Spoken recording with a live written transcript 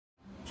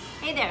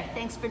Hey there,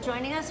 thanks for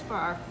joining us for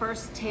our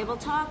first Table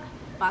Talk,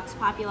 Vox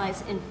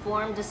Populi's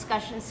informed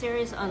discussion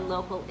series on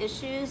local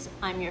issues.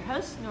 I'm your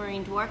host,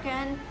 Norine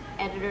Dworkin,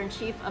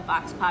 Editor-in-Chief of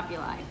Vox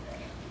Populi.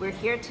 We're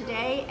here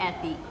today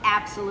at the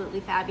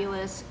absolutely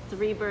fabulous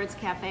Three Birds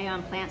Cafe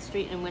on Plant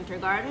Street in Winter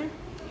Garden.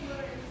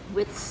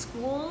 With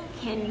school,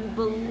 can you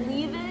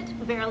believe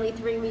it, barely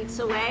 3 weeks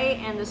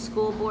away and the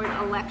school board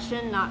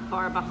election not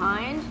far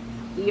behind,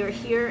 we are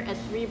here at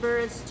Three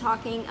Birds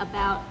talking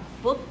about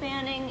book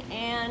banning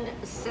and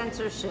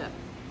censorship.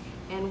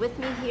 And with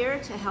me here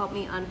to help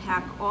me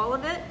unpack all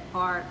of it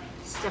are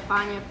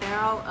Stephana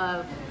Ferrell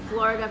of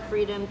Florida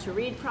Freedom to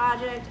Read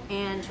Project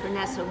and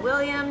Trenessa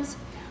Williams,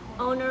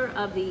 owner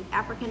of the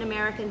African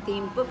American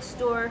themed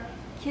bookstore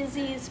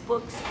Kizzy's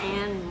Books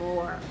and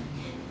More.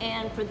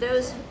 And for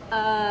those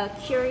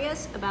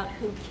curious about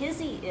who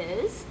Kizzy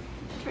is,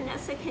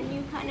 Trenessa, can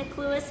you kind of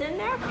clue us in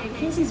there?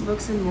 Kizzy's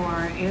Books and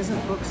More is a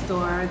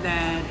bookstore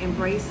that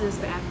embraces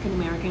the African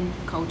American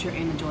culture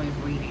and the joy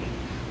of reading.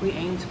 We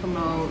aim to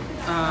promote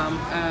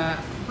a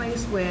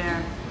place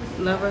where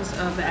lovers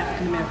of the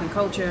African American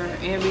culture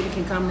and reading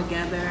can come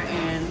together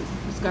and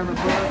discover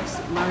books,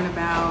 learn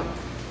about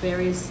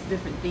various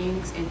different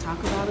things, and talk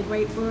about a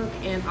great book.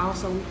 And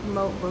also we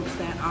promote books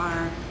that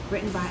are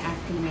written by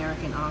African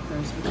American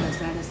authors, because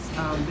that is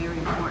very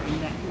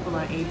important, that people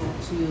are able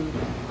to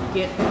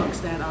get books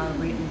that are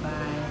written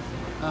by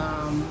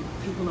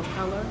people of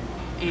color,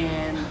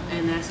 and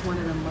that's one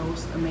of the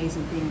most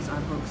amazing things, are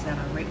books that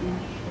are written.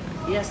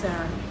 Yes, there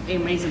are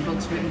amazing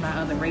books written by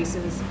other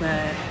races,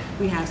 but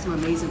we have some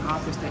amazing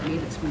authors that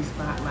needed to be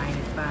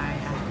spotlighted by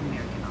African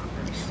American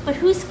authors. But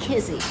who's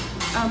Kizzy?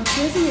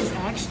 Kizzy is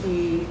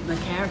actually the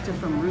character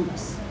from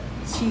Roots.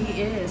 She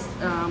is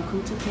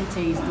Kunta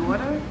Kinte's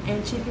daughter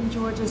and Chicken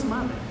George's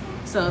mother.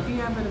 So if you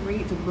happen to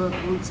read the book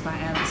Roots by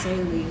Alex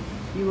Haley,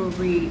 you will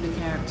read the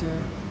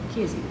character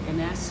Kizzy, and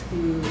that's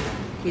who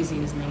Kizzy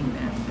is named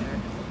after.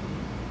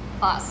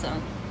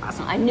 Awesome.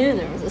 I knew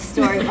there was a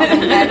story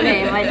behind that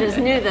name. I just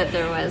knew that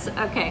there was.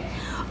 Okay.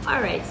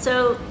 All right.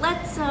 So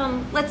let's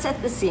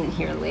set the scene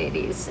here,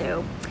 ladies.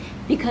 So,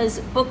 because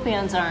book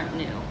bans aren't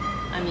new.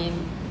 I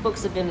mean,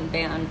 books have been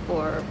banned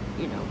for,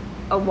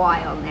 a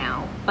while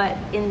now. But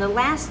in the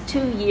last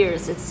 2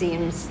 years, it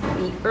seems,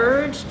 the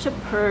urge to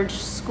purge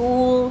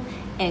school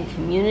and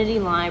community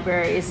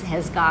libraries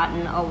has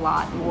gotten a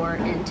lot more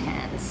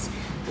intense.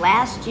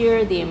 Last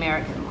year, the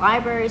American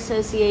Library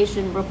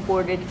Association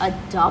reported a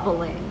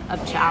doubling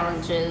of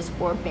challenges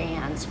or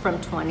bans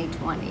from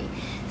 2020.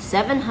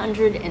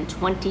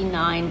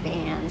 729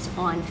 bans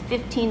on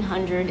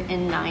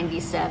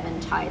 1,597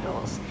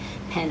 titles.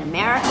 PEN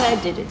America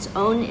did its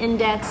own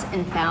index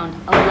and found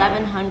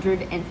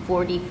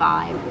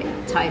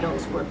 1,145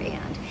 titles were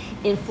banned.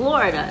 In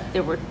Florida,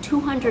 there were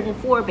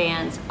 204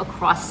 bans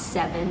across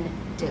 7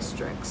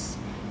 districts.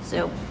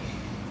 So,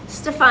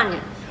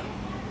 Stephana,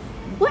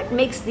 what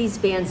makes these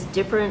bans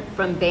different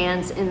from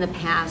bans in the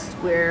past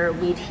where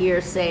we'd hear,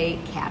 say,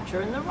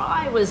 Catcher in the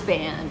Rye was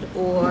banned,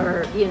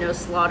 or,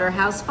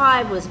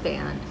 Slaughterhouse-Five was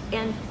banned?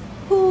 And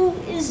who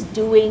is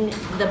doing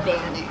the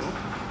banning?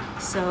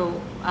 So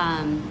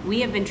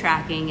we have been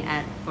tracking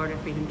at Florida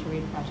Freedom to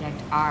Read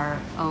Project our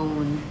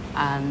own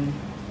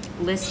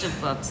list of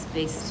books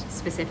based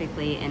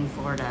specifically in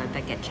Florida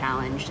that get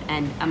challenged,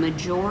 and a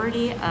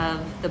majority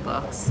of the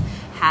books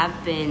have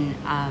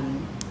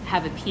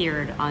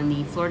appeared on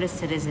the Florida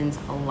Citizens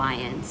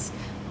Alliance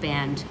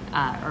banned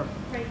or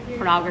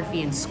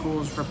pornography in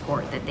schools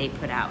report that they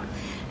put out.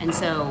 And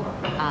so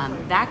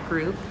that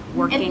group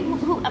working.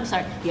 And I'm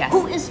sorry. Yes.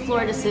 Who is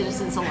Florida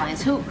Citizens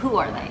Alliance? Who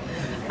are they?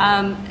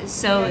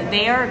 So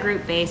they are a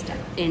group based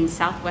in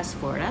Southwest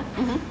Florida,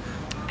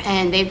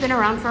 and they've been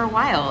around for a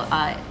while,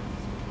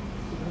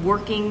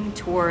 working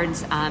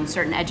towards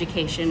certain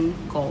education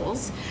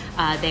goals.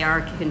 They are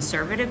a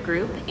conservative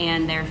group,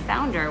 and their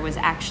founder was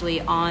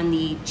actually on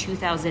the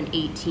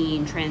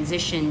 2018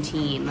 transition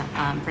team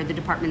for the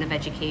Department of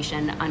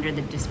Education under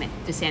the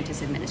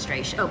DeSantis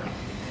administration. Okay.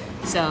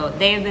 So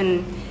they have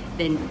been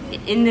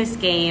in this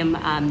game.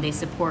 They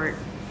support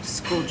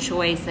school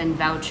choice and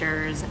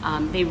vouchers.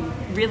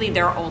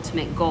 Their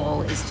ultimate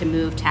goal is to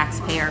move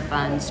taxpayer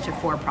funds to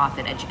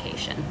for-profit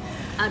education.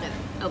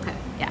 Okay.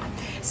 Yeah.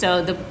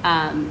 So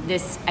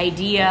this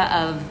idea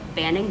of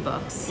banning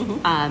books,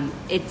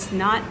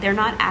 they're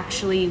not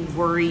actually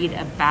worried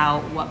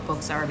about what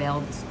books are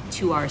available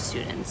to our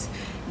students.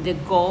 The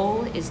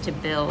goal is to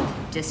build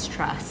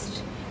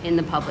distrust in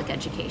the public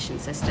education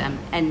system,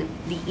 and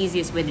the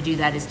easiest way to do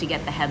that is to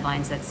get the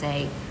headlines that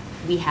say,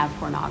 we have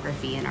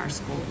pornography in our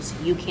schools.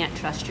 You can't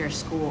trust your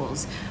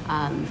schools.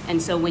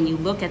 And so when you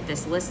look at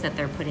this list that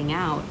they're putting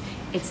out,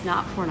 it's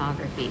not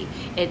pornography.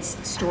 It's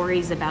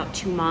stories about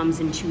 2 moms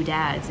and 2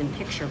 dads in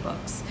picture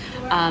books.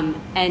 And,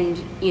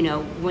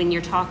 when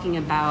you're talking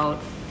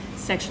about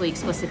sexually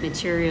explicit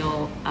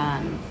material,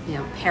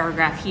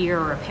 paragraph here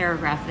or a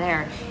paragraph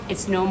there,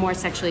 it's no more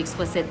sexually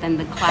explicit than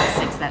the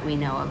classics that we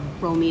know of,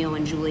 Romeo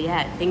and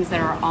Juliet, things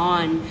that are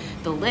on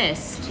the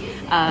list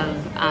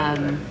of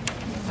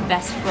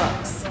best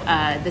books,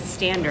 the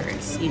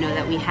standards,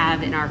 that we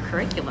have in our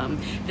curriculum.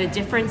 The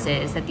difference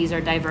is that these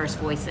are diverse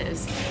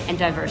voices and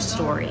diverse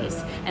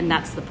stories, and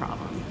that's the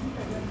problem.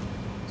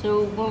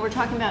 So when we're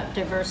talking about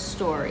diverse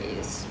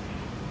stories,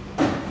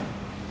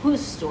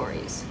 whose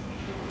stories?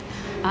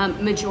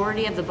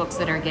 Majority of the books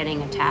that are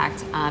getting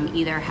attacked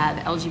either have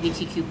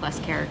LGBTQ plus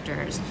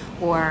characters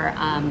or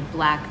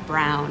Black,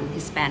 Brown,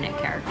 Hispanic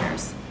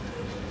characters.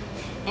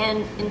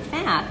 And in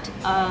fact,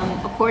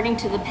 according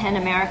to the PEN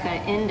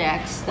America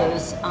Index,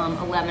 those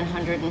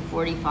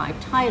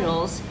 1,145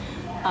 titles,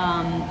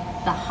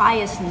 the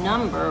highest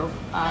number,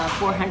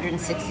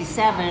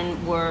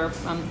 467, were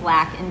from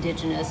Black,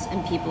 Indigenous,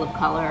 and people of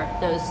color.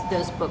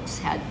 Those books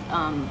had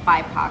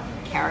BIPOC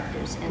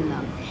characters in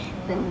them.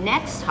 The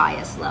next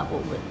highest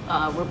level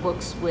were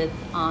books with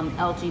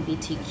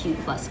LGBTQ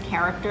plus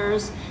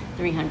characters,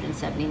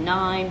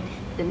 379.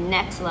 The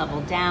next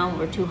level down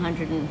were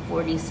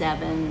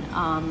 247.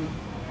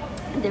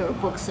 There were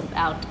books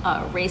about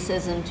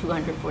racism,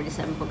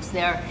 247 books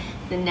there.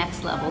 The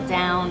next level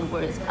down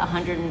was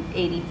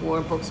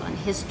 184 books on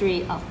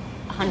history,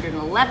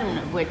 111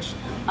 of which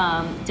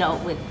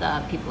dealt with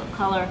people of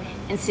color,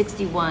 and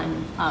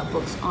 61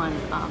 books on,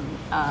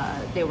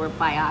 they were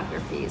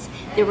biographies.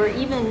 There were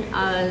even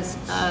a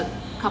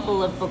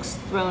couple of books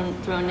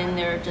thrown in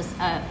there, just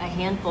a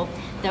handful,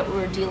 that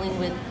were dealing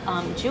with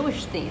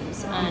Jewish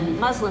themes and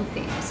Muslim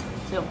themes.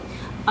 So,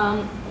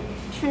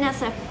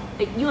 Trenessa,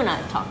 you and I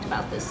have talked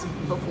about this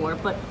before,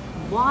 but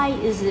why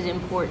is it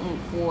important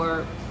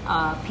for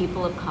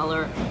people of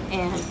color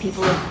and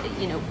people of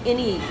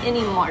any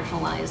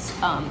marginalized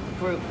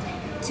group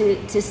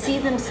to see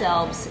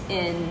themselves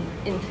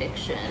in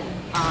fiction,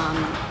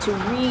 to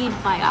read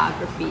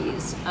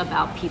biographies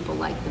about people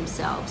like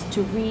themselves,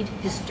 to read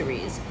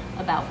histories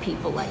about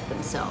people like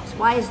themselves?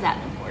 Why is that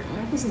important?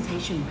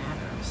 Representation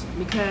matters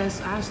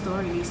because our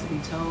story needs to be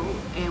told,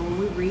 and when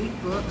we read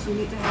books, we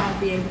need to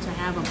be able to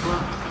have a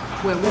book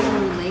where we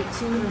can relate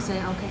to and say,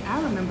 okay,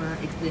 I remember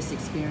this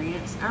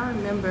experience. I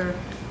remember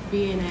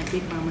being at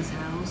Big Mama's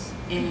house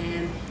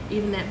and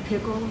eating that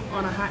pickle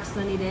on a hot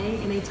sunny day,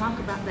 and they talk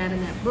about that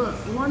in that book.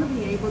 You want to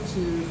be able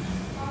to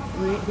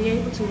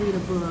read a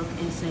book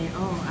and say,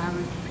 oh, I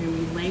can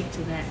relate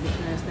to that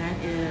because that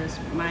is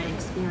my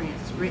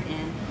experience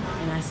written,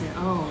 and I said,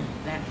 oh,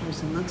 that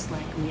person looks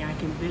like me. I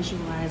can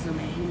visualize him,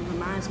 and he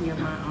reminds me of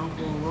my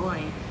Uncle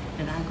Roy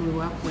that I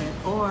grew up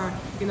with. Or,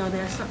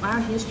 our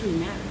history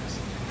matters.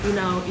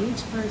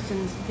 Each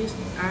person's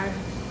history, our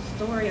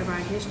story of our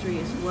history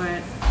is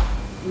what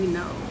we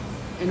know.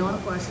 In order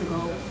for us to go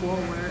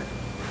forward,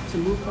 to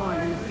move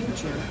forward in the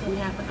future, we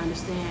have to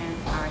understand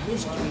our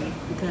history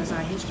because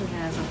our history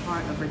has a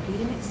part of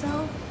repeating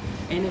itself.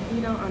 And if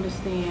we don't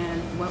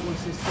understand what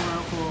was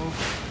historical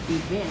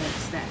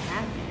events that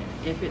happened,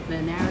 if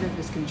the narrative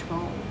is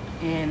controlled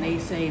and they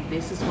say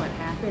this is what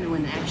happened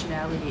when in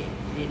actuality it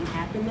didn't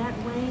happen that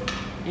way,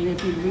 and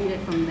if you read it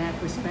from that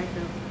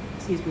perspective,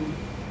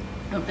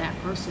 of that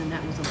person,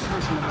 that was a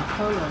person of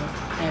color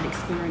that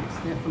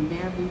experienced it from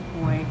their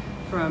viewpoint,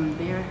 from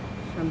their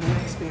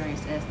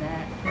experience as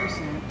that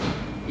person,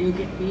 you'll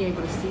be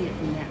able to see it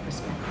from that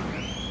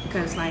perspective.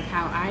 Because like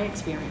how I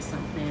experienced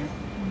something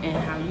and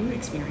how you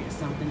experience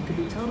something could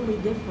be totally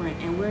different,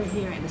 and we're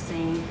here at the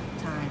same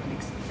time in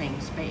the same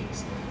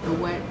space. But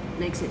what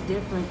makes it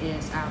different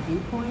is our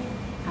viewpoint,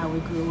 how we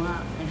grew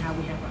up, and how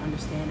we have an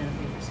understanding of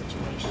different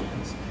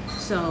situations.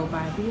 So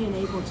by being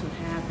able to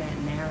have that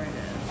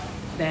narrative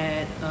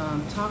that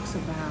talks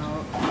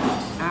about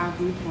our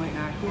viewpoint,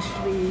 our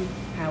history,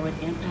 how it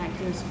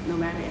impacts us, no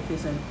matter if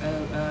it's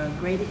a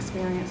great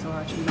experience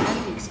or a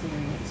traumatic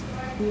experience,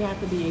 we have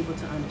to be able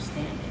to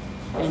understand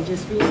it. And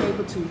just being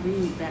able to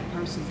read that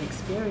person's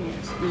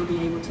experience, you'll be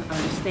able to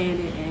understand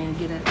it and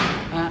get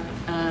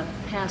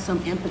have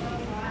some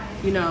empathy.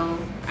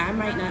 I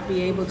might not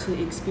be able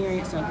to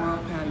experience or grow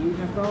up how you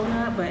have grown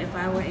up, but if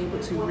I were able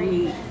to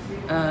read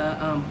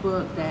a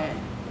book that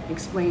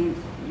explained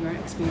your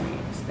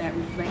experience, that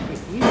reflected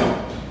you,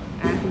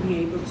 I can be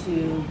able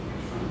to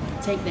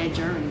take that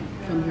journey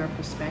from your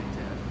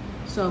perspective.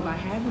 So by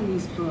having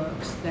these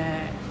books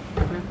that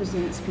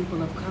represents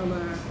people of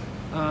color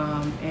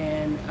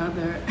and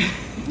other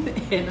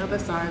and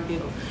others,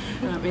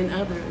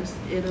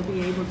 it'll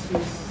be able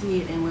to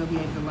see it, and we'll be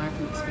able to learn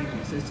from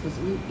experiences because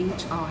we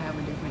each all have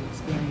a different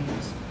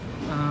experience,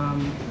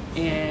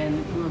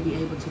 and we'll be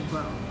able to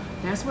grow.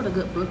 That's what a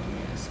good book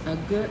is. A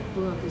good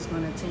book is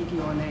going to take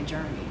you on that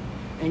journey,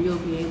 and you'll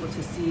be able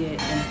to see it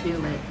and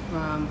feel it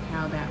from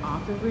how that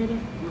author written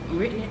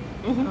it.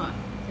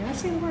 Mm-hmm. Did I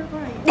say the word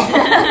right?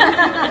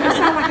 That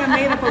sounds like I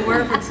made up a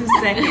word for 2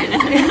 seconds.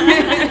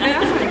 I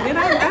was like,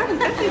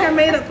 I think I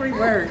made up 3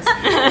 words.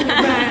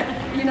 But,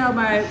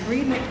 by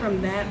reading it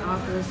from that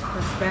author's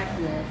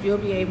perspective, you'll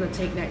be able to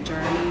take that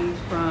journey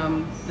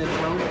from the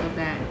growth of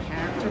that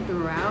character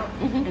throughout.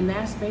 Mm-hmm. And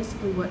that's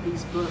basically what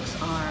these books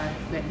are,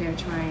 that they're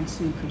trying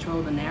to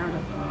control the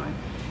narrative on.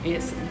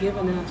 It's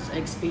giving us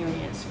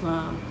experience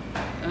from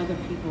other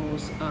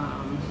people's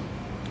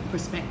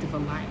perspective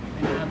of life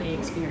and how they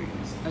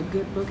experience. A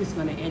good book is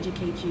going to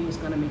educate you, it's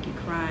going to make you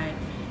cry,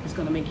 it's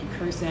going to make you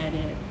curse at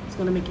it, it's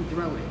going to make you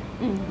throw it.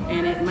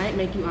 And it might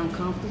make you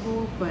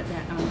uncomfortable, but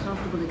that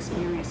uncomfortable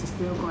experience is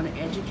still going to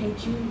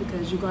educate you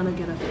because you're going to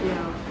get a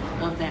feel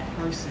of that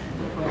person,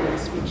 whether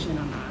it's fiction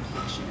or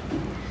nonfiction.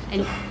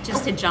 And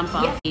just to jump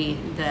off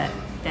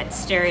that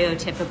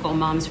stereotypical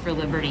Moms for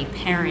Liberty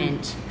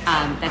parent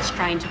that's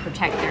trying to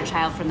protect their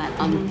child from that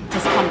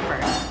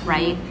discomfort,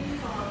 right?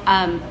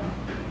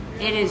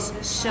 It is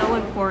so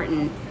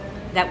important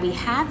that we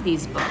have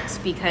these books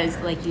because,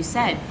 like you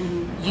said,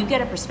 you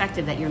get a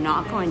perspective that you're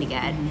not going to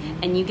get,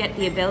 and you get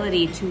the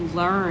ability to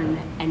learn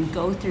and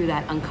go through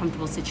that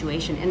uncomfortable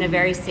situation in a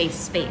very safe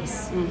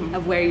space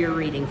of where you're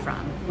reading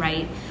from,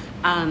 right?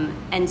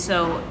 And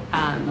so,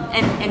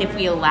 and if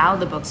we allow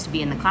the books to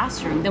be in the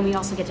classroom, then we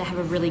also get to have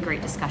a really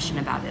great discussion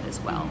about it as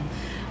well.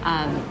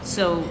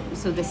 So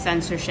the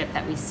censorship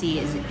that we see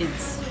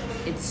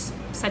it's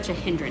such a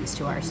hindrance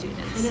to our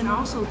students. And then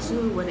also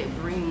too, what it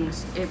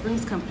brings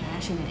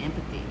compassion and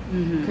empathy.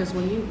 Because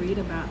when you read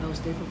about those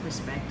different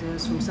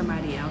perspectives from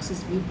somebody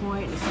else's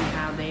viewpoint and see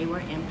how they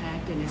were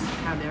impacted and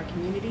how their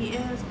community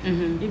is,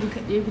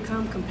 you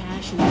become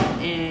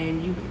compassionate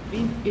and you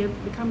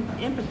become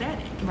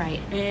empathetic. Right.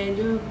 And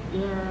you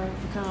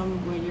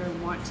become where you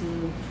want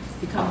to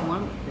become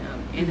one with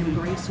them and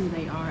embrace who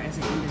they are as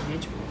an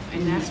individual.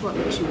 And that's what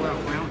makes you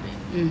well-rounded.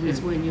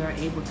 It's when you're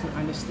able to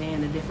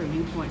understand the different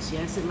viewpoints.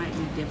 Yes, it might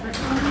be different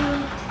from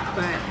you,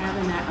 but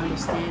having that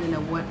understanding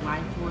of what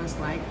life was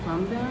like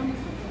from them,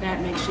 that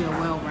makes you a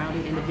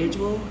well-rounded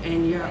individual,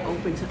 and you're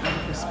open to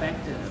other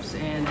perspectives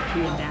and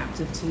be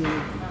adaptive to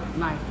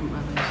life from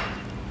others.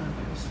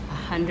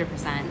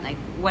 100%. Like,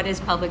 what is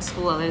public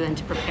school other than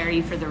to prepare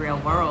you for the real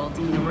world?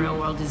 And the real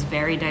world is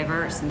very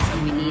diverse, and so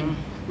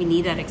we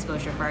need that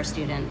exposure for our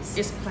students.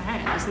 It's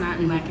plaid. It's not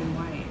black and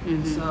white.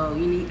 So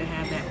you need to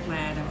have that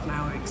plaid of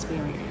our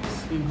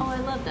experience. Oh, I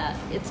love that.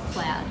 It's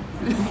plaid.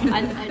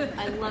 I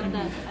love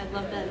that. I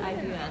love that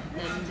idea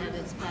that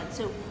it's plaid.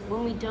 So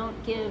when we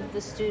don't give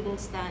the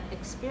students that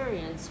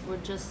experience, we're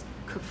just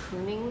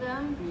cocooning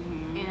them,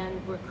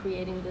 and we're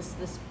creating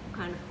this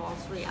kind of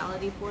false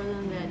reality for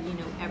them that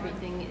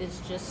everything is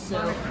just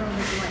so.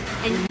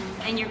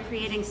 And you're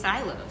creating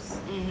silos.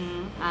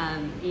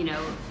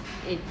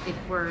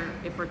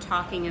 If we're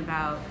talking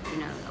about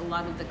a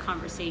lot of the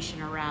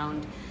conversation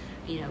around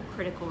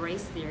critical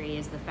race theory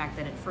is the fact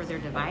that it further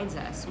divides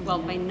us. Well,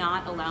 by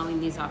not allowing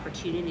these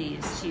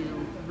opportunities to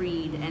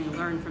read and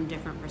learn from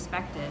different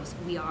perspectives,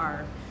 we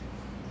are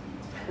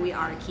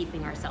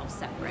keeping ourselves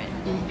separate.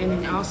 And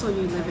then also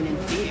you're living in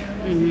fear.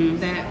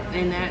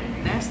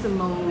 That's the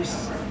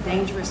most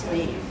dangerous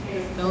thing.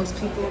 Those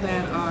people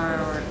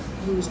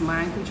whose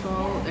mind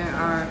control, that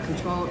are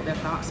controlled, their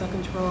thoughts are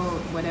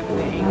controlled, whatever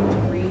they're able to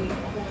read,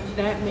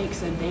 that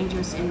makes a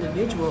dangerous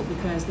individual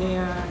because they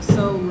are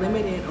so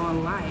limited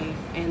on life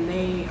and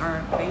they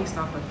are based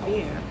off of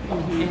fear.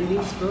 And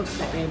these books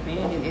that they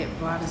abandoned, it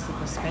brought us the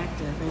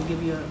perspective and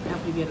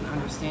help you get an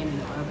understanding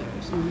of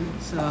others.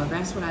 So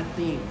that's what I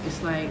think.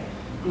 It's like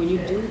when you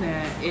do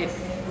that, it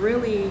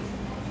really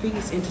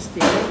feeds into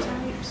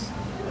stereotypes.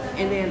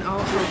 And then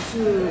also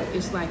too,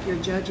 it's like you're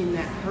judging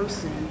that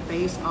person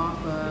based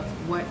off of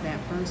what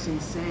that person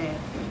said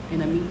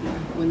in a meeting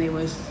when they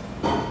was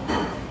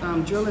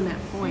drilling that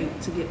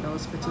point to get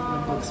those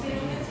particular books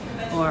banned,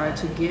 or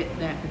to get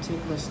that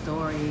particular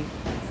story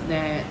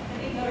that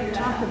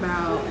talked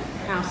about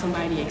how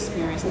somebody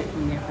experienced it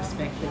from their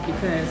perspective,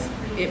 because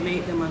it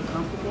made them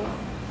uncomfortable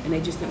and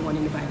they just didn't want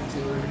anybody to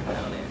learn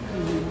about it.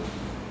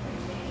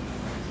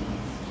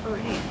 All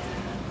right.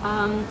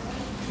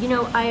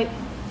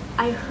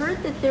 I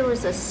heard that there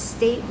was a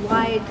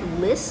statewide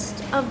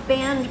list of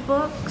banned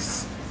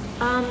books.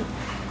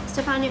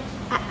 Stephana,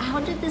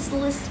 how did this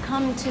list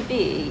come to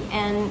be,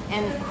 and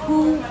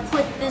who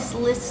put this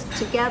list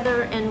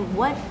together, and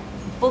what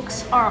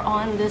books are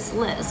on this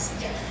list?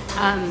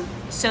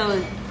 So,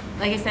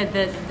 like I said,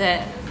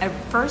 the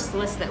first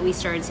list that we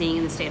started seeing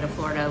in the state of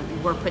Florida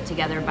were put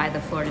together by the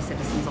Florida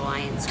Citizens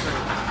Alliance group.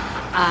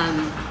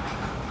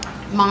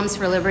 Moms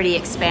for Liberty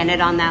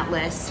expanded on that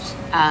list.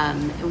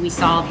 We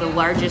saw the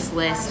largest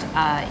list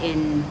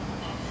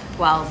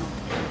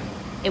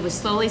it was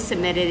slowly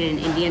submitted in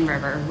Indian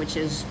River, which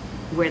is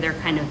where they're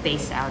kind of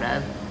based out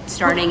of,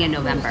 starting in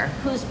November.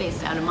 Who's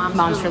based out of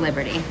Moms for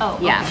Liberty? Oh,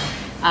 okay. Yeah.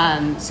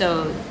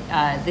 So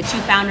the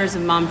two founders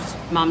of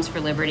Moms for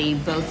Liberty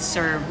both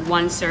served.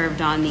 One served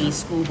on the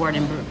school board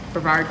in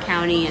Brevard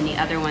County, and the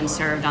other one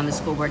served on the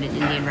school board in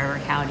Indian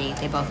River County.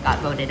 They both got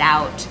voted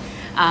out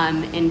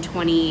in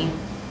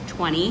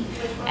 2020,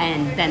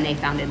 and then they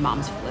founded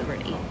Moms for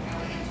Liberty.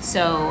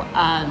 So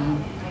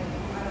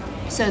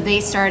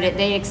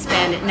they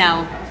expanded.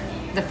 Now,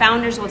 the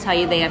founders will tell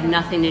you they have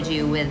nothing to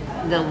do with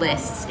the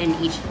lists in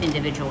each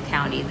individual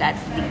county, that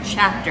the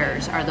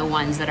chapters are the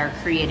ones that are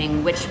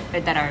creating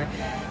that are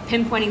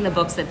pinpointing the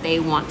books that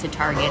they want to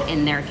target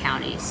in their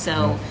county.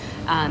 So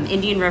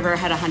Indian River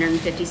had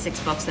 156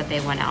 books that they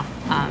went out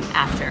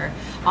after.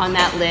 On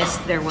that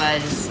list, there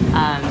was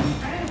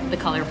The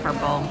Color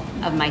Purple,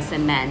 Of Mice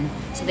and Men.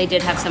 So they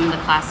did have some of the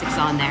classics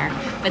on there.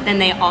 But then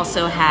they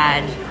also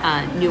had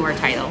newer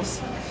titles.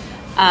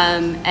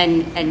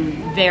 And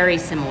very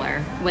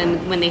similar.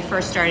 When they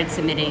first started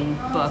submitting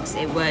books,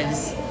 it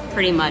was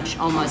pretty much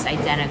almost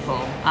identical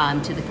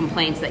to the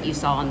complaints that you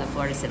saw on the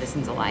Florida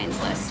Citizens Alliance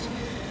list.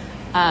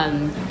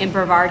 In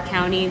Brevard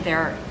County,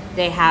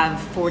 they have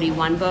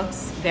 41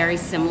 books, very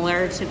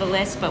similar to the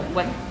list, but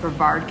what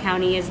Brevard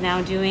County is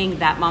now doing,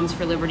 that Moms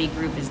for Liberty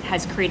group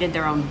has created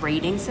their own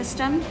rating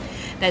system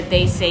that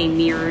they say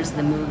mirrors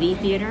the movie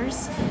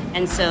theaters.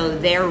 And so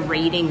they're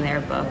rating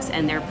their books,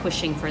 and they're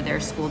pushing for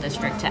their school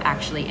district to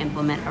actually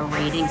implement a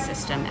rating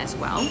system as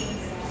well.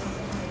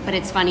 But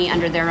it's funny,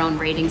 under their own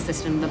rating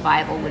system, the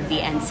Bible would be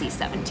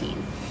NC-17.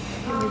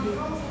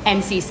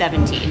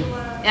 NC-17.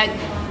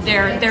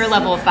 They're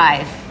level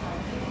 5.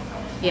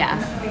 Yeah.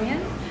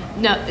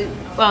 No,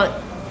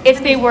 well,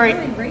 if they were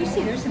really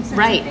racy, there's some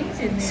right. Things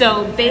in there.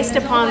 So based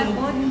and upon all that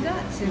blood and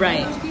guts, and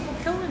right, all those people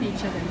killing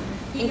each other,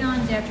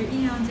 eons after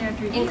eons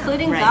after eons,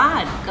 including right.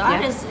 God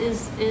Yeah.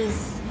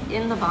 is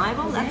in the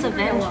Bible. That's a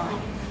vengeful.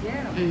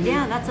 Yeah. Mm-hmm.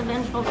 Yeah, that's a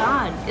vengeful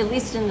God. At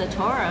least in the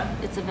Torah,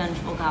 it's a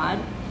vengeful God.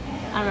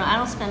 I don't know. I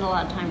don't spend a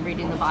lot of time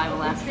reading the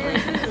Bible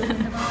actually.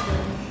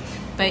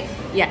 But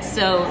yeah,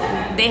 so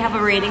they have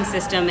a rating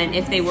system, and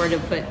if they were to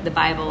put the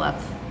Bible up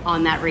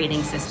on that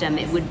rating system,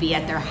 it would be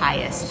at their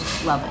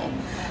highest level.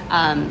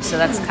 So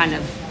that's kind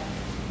of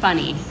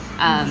funny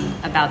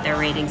about their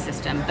rating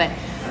system. But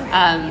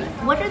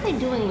what are they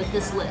doing with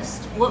this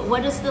list?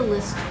 What is the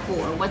list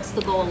for? What's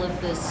the goal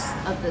of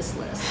this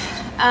list?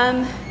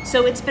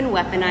 So it's been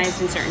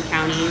weaponized in certain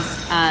counties.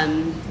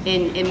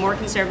 In more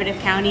conservative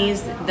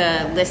counties,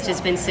 the list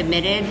has been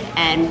submitted,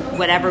 and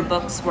whatever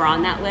books were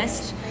on that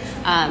list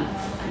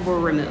were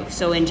removed.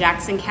 So in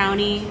Jackson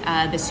County,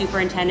 the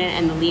superintendent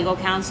and the legal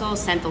counsel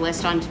sent the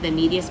list on to the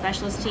media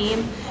specialist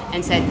team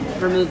and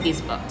said, remove these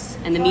books.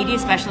 And the media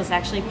specialist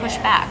actually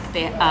pushed back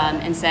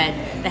and said,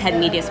 the head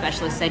media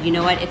specialist said, you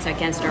know what, it's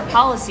against our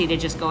policy to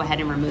just go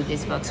ahead and remove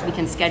these books. We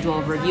can schedule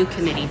a review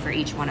committee for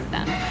each one of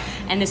them.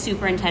 And the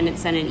superintendent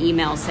sent an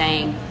email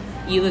saying,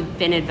 you have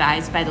been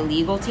advised by the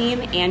legal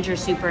team and your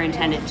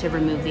superintendent to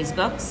remove these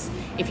books.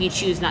 If you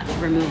choose not to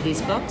remove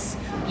these books,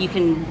 you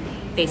can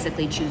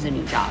basically choose a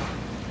new job.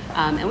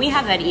 And we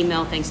have that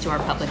email thanks to our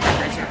public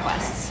records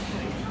requests.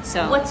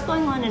 So what's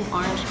going on in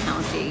Orange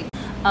County?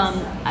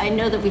 I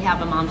know that we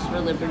have a Moms for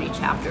Liberty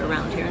chapter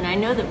around here, and I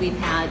know that we've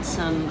had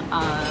some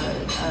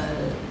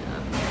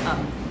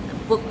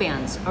book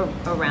bans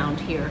around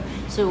here.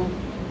 So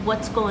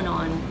what's going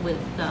on with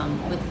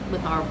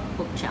our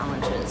book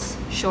challenges?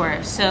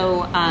 Sure.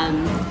 So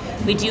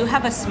we do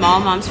have a small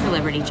Moms for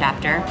Liberty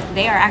chapter.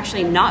 They are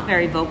actually not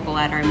very vocal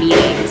at our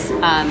meetings.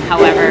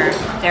 However,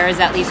 there is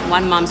at least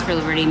one Moms for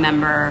Liberty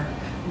member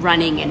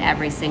running in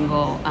every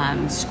single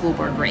school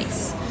board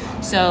race.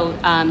 So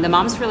the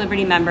Moms for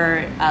Liberty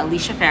member,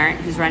 Alicia Ferrell,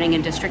 who's running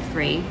in District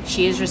 3,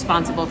 she is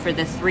responsible for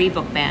the 3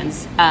 book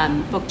bans,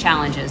 book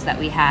challenges that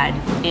we had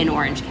in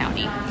Orange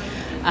County.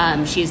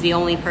 She's the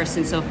only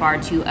person so far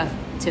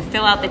to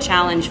fill out the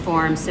challenge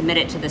form, submit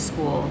it to the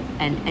school,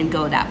 and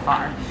go that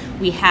far.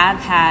 We have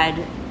had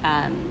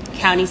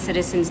County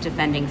Citizens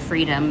Defending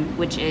Freedom,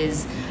 which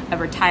is a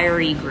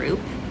retiree group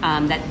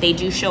that they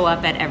do show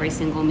up at every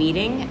single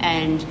meeting,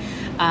 and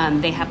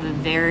they have a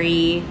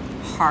very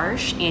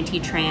harsh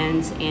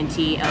anti-trans,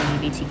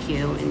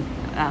 anti-LGBTQ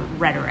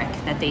rhetoric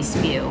that they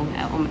spew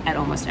at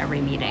almost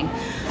every meeting.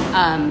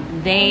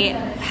 They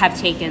have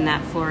taken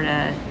that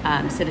Florida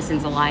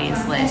Citizens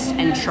Alliance list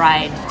and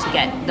tried to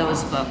get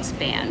those books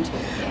banned.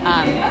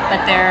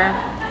 But they're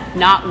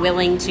not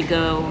willing to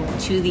go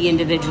to the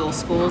individual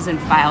schools and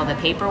file the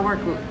paperwork,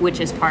 which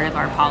is part of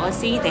our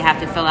policy. They have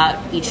to fill out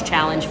each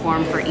challenge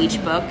form for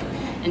each book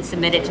and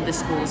submit it to the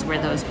schools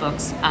where those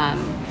books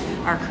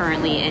are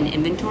currently in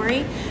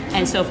inventory.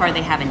 And so far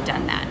they haven't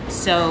done that.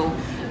 So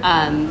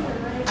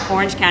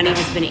Orange County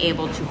has been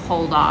able to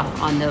hold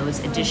off on those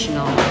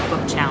additional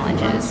book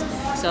challenges.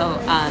 So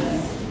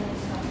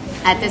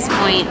at this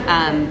point,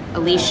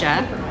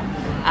 Alicia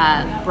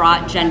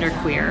brought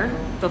genderqueer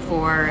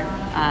before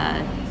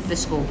the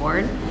school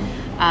board.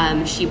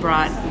 She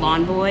brought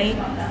Lawn Boy,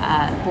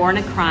 Born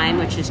a Crime,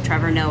 which is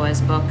Trevor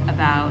Noah's book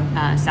about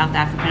South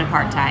African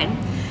apartheid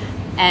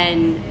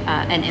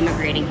and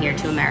immigrating here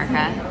to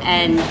America.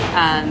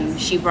 And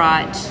she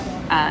brought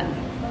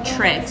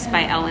Tricks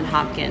by Ellen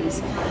Hopkins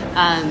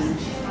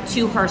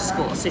to her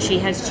school. So she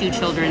has 2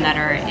 children that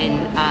are in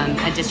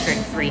a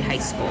District 3 high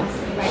school.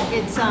 Right.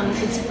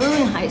 It's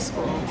Boone High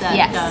School that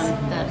Yes.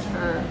 That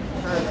her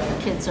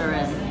kids are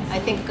in. I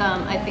think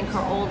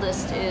her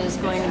oldest is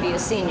going to be a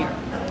senior.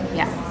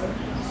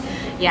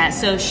 Yeah.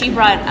 So she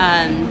brought.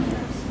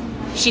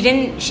 She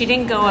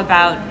didn't go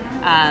about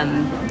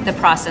the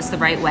process the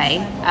right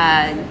way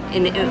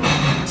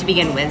to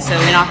begin with. So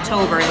in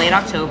October, late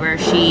October,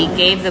 she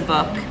gave the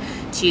book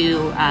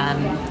to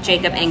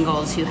Jacob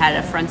Ingalls, who had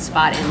a front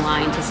spot in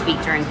line to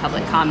speak during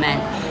public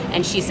comment.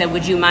 And she said,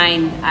 would you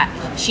mind,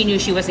 she knew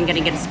she wasn't going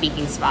to get a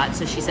speaking spot,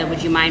 so she said,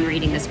 would you mind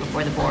reading this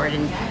before the board?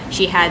 And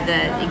she had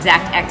the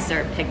exact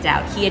excerpt picked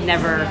out. He had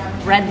never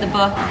read the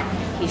book.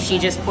 She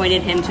just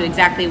pointed him to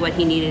exactly what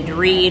he needed to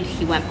read.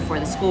 He went before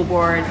the school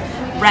board,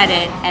 read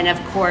it, and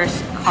of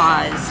course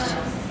caused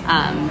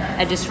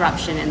a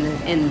disruption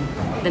in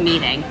the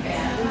meeting.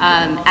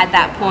 At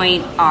that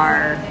point,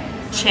 our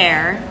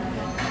chair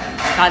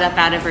got up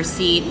out of her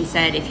seat and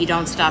said, if you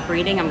don't stop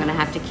reading, I'm going to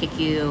have to kick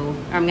you,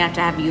 or I'm going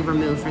to have you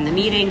removed from the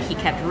meeting. He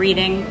kept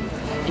reading,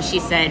 and she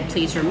said,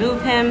 please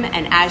remove him.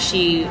 And as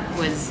she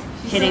was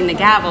hitting the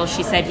gavel,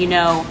 she said,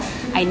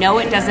 I know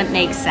it doesn't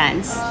make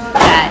sense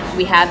that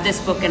we have this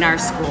book in our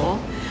school,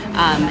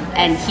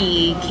 and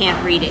he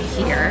can't read it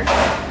here,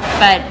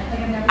 but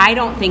I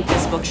don't think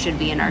this book should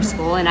be in our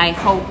school, and I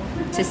hope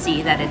to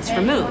see that it's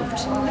removed.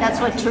 That's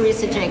what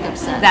Teresa Jacobs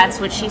said. That's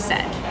what she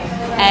said.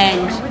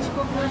 And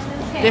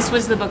this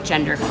was the book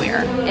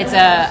Genderqueer. It's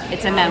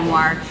a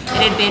memoir. It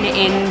had been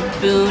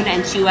in Boone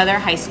and 2 other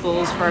high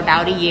schools for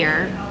about a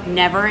year,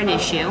 never an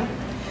issue.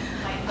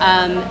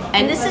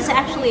 And this is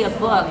actually a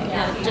book.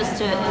 Just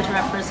to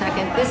interrupt for a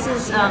second, this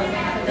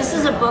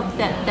is a book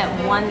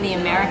that won the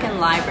American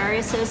Library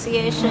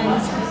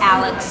Association's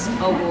Alex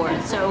Award.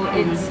 So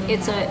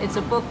it's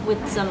a book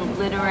with some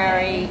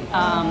literary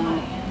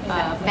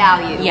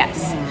value.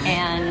 Yes,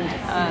 and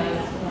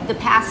the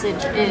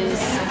passage is,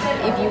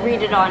 if you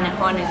read it on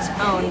its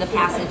own, the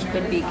passage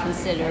could be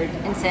considered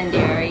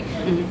incendiary,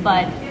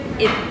 but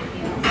it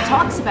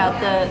talks about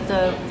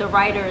the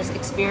writer's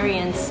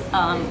experience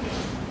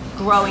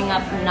growing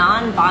up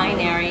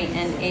non-binary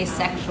and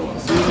asexual.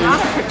 So it's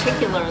not a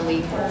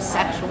particularly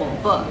sexual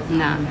book,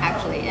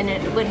 actually, and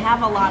it would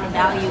have a lot of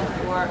value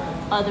for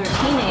other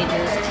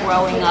teenagers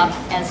growing up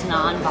as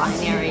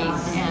non-binary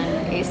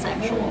and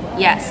asexual.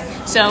 Yes.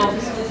 So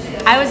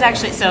I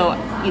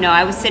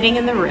was sitting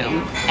in the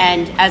room,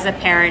 and as a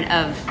parent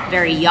of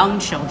very young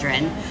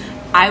children,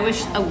 I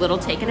was a little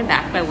taken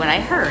aback by what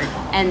I heard.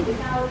 And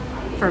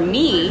for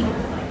me,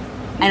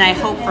 and I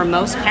hope for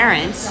most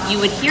parents, you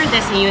would hear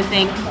this and you would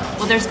think,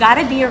 well, there's got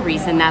to be a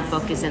reason that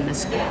book is in the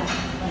school.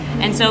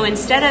 And so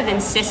instead of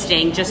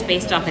insisting, just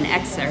based off an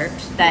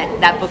excerpt,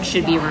 that book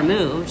should be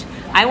removed,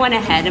 I went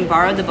ahead and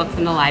borrowed the book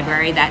from the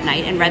library that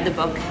night and read the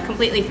book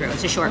completely through.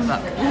 It's a short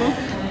book.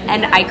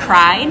 And I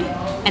cried,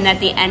 and at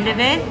the end of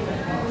it,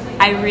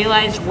 I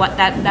realized what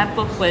that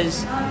book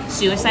was: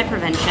 suicide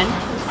prevention.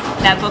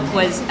 That book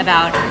was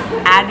about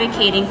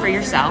advocating for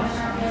yourself.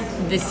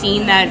 The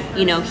scene that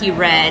he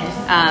read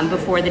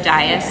before the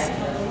dais,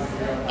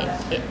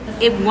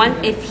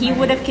 if he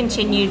would have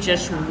continued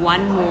just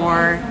one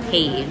more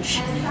page,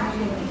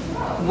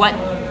 what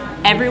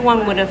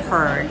everyone would have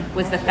heard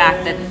was the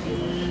fact that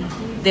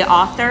the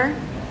author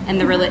and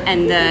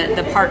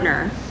the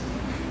partner,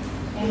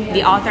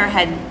 the author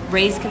had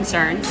raised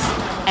concerns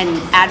and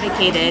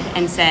advocated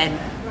and said,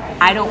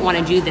 I don't want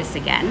to do this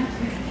again.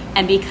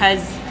 And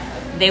because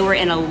they were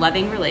in a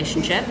loving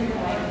relationship,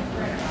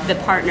 the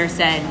partner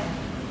said,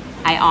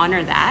 I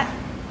honor that,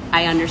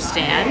 I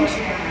understand,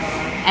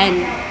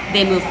 and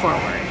they move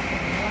forward.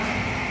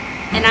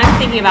 And I'm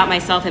thinking about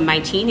myself in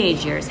my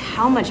teenage years,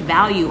 how much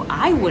value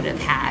I would have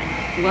had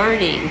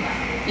learning,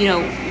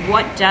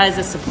 what does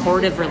a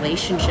supportive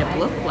relationship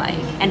look like?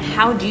 And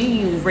how do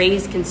you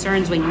raise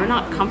concerns when you're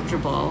not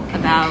comfortable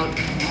about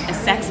a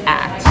sex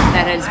act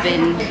that has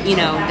been,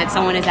 that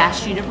someone has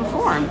asked you to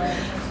perform?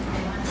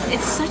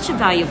 It's such a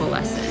valuable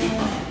lesson.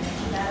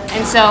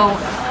 And so,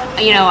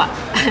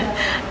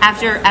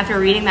 after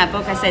reading that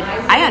book, I said,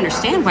 I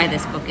understand why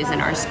this book is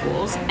in our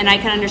schools, and I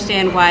can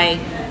understand why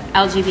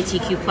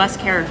LGBTQ plus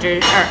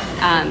characters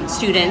or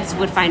students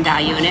would find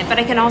value in it, but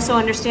I can also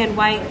understand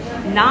why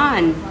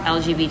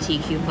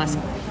non-LGBTQ plus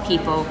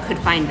people could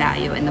find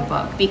value in the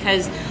book,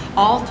 because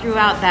all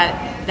throughout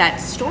that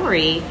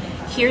story,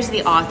 here's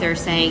the author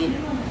saying,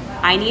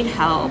 I need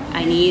help,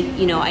 I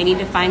need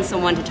to find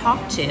someone to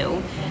talk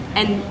to,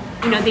 and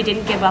they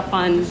didn't give up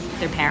on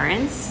their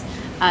parents.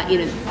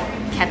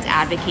 Kept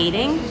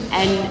advocating,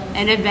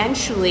 and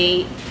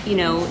eventually,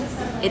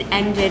 it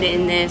ended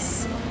in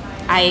this,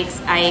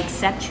 I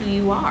accept who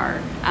you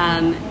are,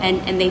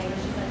 and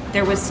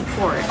there was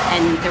support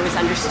and there was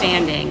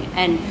understanding.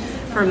 And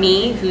for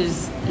me,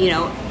 who's,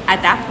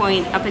 at that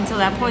point, up until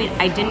that point,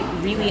 I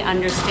didn't really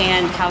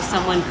understand how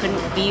someone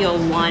couldn't feel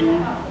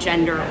one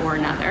gender or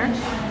another.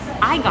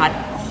 I got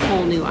a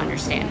whole new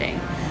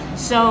understanding.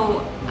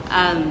 So,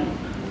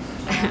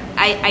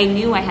 I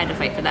knew I had to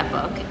fight for that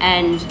book,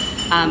 and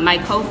my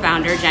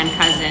co-founder, Jen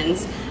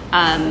Cousins,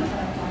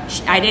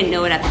 I didn't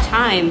know it at the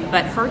time,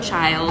 but her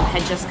child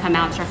had just come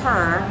out to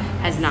her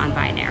as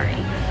non-binary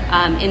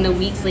in the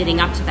weeks leading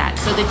up to that.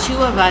 So the two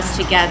of us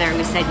together,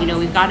 we said,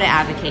 we've got to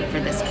advocate for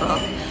this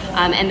book.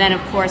 And then,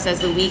 of course,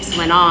 as the weeks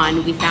went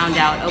on, we found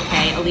out,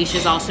 okay,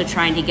 Alicia's also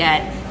trying to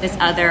get this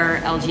other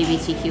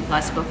LGBTQ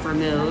plus book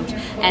removed,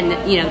 and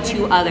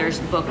 2 others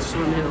books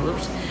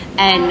removed.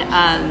 And,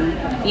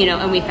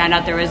 and we found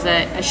out there was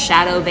a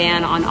shadow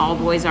ban on All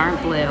Boys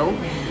Aren't Blue.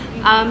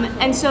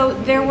 And so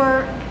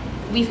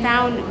we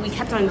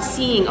kept on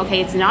seeing,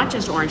 okay, it's not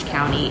just Orange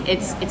County,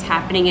 it's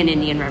happening in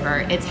Indian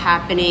River, it's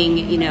happening,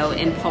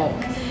 in Polk.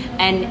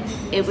 And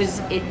it was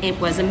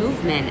a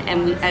movement,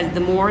 and the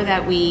more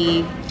that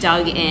we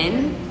dug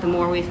in, the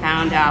more we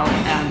found out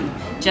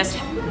just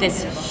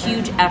this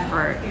huge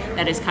effort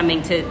that is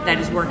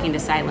working to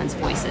silence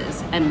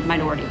voices and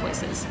minority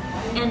voices.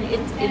 And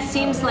it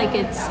seems like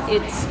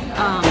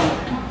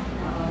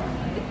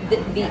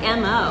the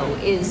MO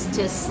is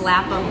to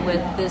slap them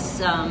with this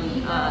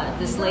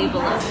this label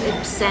of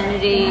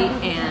obscenity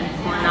and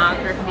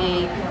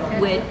pornography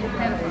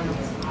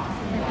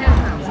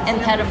and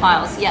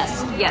pedophiles.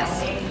 Yes.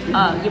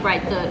 You're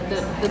right.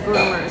 The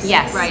groomers.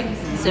 Yes. Right.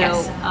 So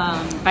yes.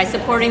 By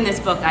supporting this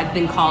book, I've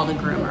been called a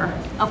groomer.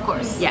 Of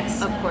course.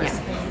 Yes. Of course.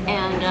 Yeah.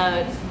 And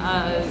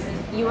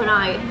you and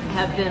I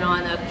have been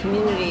on a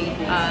community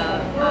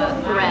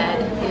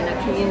thread in a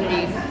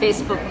community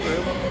Facebook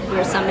group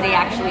where somebody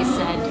actually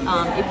said,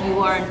 if you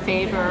are in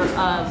favor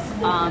of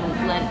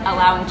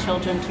allowing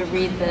children to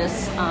read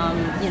this,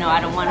 I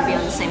don't want to be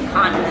on the same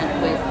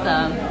continent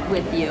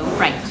with you.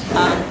 Right.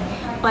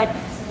 But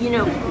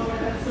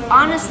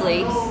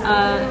honestly,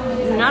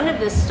 none of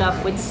this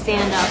stuff would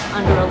stand up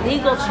under a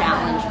legal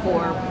challenge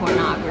for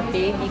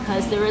pornography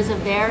because there is a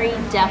very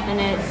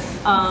definite,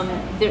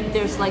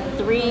 there's like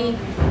 3,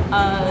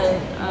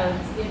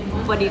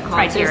 what do you call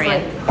criteria.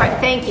 it?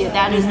 Thank you.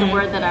 That is the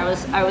word that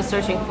I was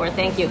searching for.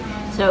 Thank you.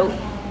 So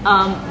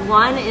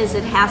one is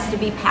it has to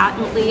be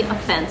patently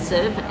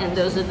offensive, and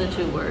those are the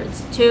 2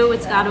 words. 2,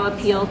 it's got to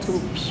appeal to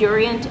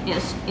prurient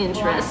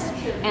interest,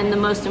 and the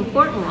most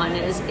important one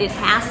is it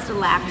has to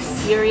lack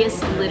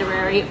serious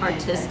literary,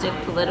 artistic,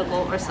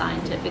 political, or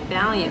scientific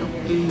value.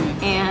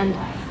 And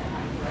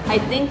I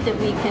think that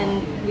we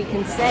can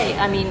say,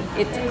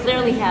 it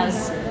clearly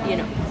has,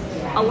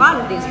 a lot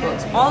of these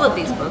books, all of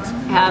these books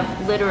have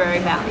literary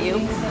value.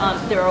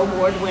 They're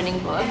award-winning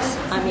books.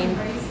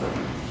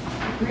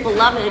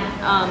 Beloved,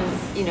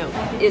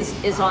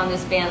 is on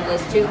this banned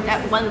list too.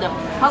 That won the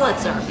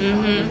Pulitzer.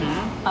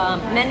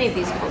 Many of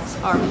these books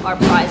are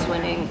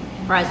prize-winning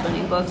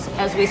books.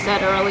 As we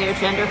said earlier,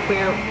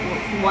 Genderqueer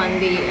won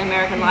the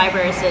American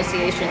Library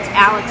Association's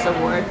Alex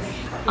Award.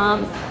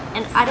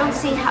 And I don't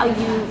see how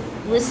you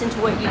listen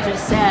to what you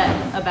just said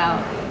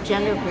about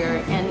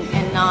genderqueer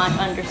and not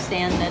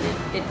understand that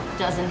it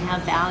doesn't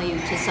have value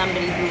to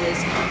somebody who is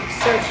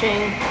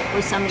searching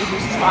or somebody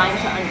who's trying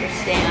to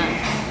understand.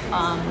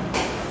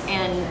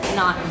 And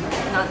not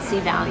see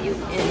value in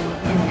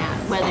that,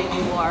 whether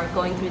you are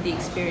going through the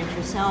experience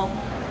yourself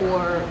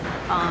or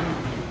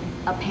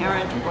a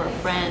parent or a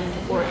friend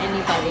or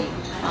anybody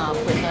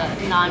with a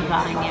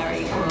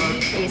non-binary or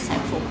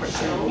asexual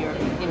person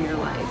in your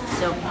life.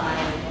 So,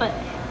 but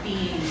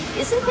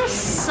isn't there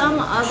some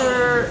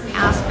other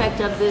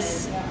aspect of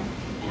this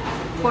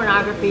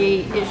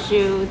pornography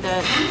issue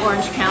that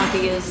Orange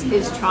County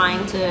is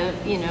trying to,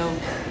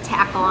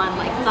 tack on,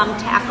 like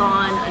thumbtack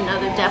on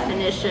another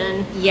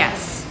definition?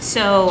 Yes.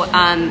 So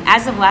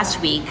as of last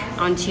week,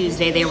 on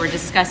Tuesday, they were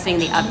discussing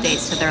the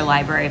updates to their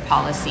library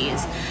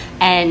policies.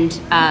 And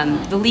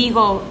the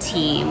legal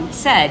team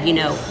said,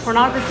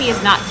 pornography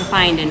is not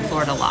defined in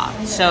Florida law.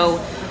 So,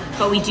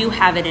 but we do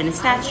have it in a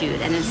statute,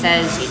 and it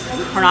says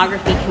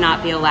pornography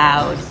cannot be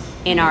allowed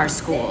in our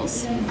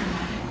schools.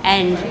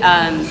 And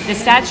the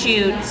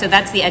statute, so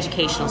that's the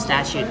educational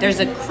statute. There's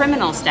a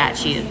criminal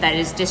statute that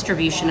is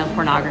distribution of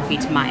pornography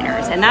to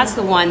minors. And that's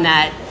the one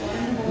that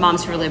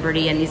Moms for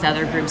Liberty and these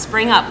other groups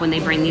bring up when they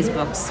bring these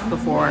books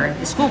before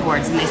the school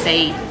boards. And they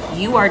say,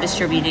 you are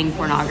distributing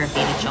pornography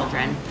to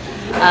children.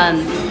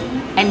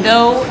 And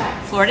though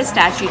Florida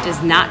statute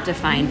does not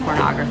define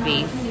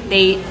pornography,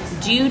 they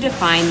do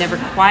define the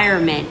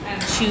requirement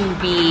to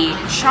be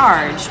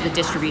charged with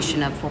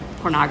distribution of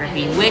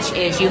pornography, which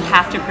is you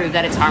have to prove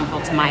that it's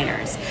harmful to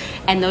minors.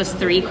 And those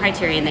 3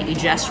 criteria that you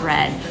just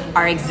read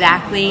are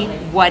exactly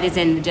what is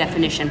in the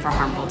definition for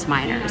harmful to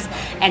minors.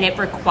 And it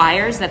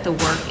requires that the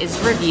work is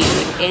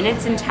reviewed in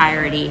its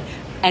entirety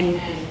and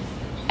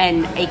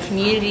a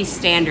community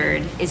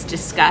standard is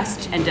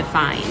discussed and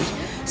defined.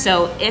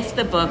 So if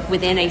the book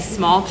within a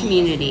small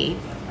community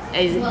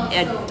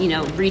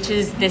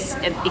exceeds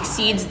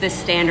the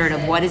standard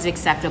of what is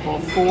acceptable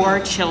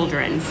for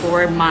children,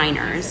 for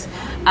minors,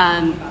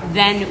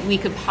 then we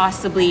could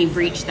possibly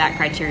reach that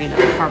criterion of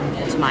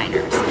harmful to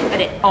minors.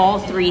 But all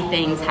 3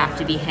 things have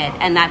to be hit,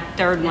 and that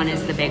 3rd one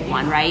is the big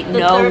one, right?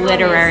 No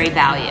literary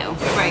value.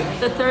 Right.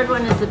 The 3rd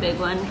one is the big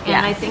one,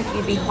 and I think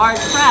you'd be hard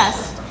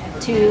pressed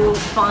to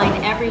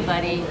find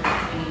everybody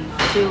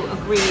to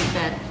agree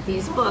that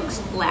these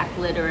books lack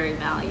literary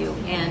value.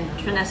 And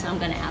Trenessa, I'm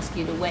going to ask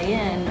you to weigh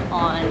in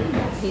on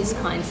these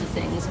kinds of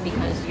things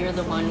because you're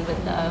the one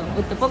with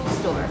the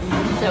bookstore.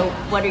 So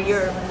what are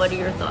your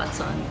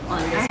thoughts on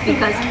this?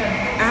 Because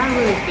I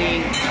really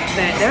think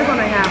that they're going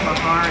to have a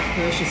hard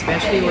push,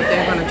 especially if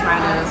they're going to try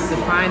to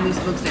define these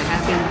books that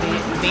have been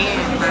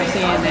banned by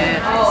saying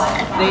that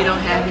they don't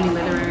have any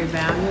literary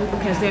value,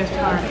 because there's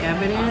hard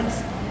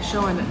evidence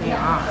showing that they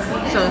are.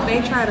 So if they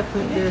try to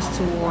put this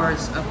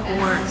towards a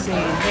court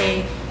saying,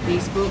 hey,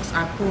 these books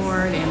are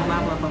porn and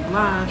blah, blah, blah,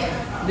 blah,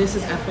 this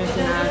is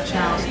affecting our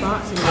child's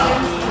thoughts and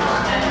everything,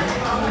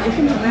 it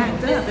can be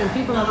backed up and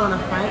people are going to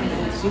fight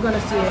this. You're going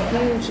to see a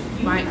huge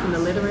fight from the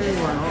literary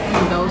world,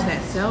 from those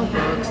that sell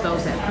books,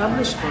 those that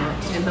publish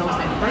books, and those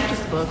that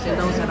purchase books, and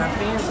those that are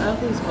fans of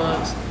these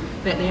books,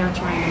 that they are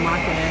trying to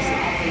market as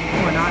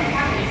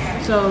pornography.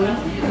 So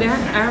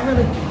I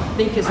really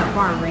think it's a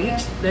far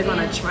reach. They're going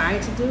to try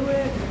to do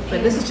it,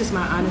 but this is just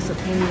my honest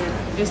opinion.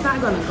 It's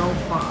not going to go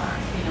far.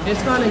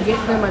 It's going to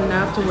get them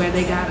enough to where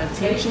they got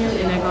attention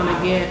and they're going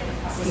to get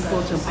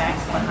people to back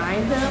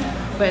behind them.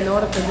 But in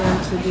order for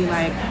them to be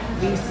like,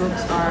 these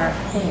books are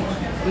porn,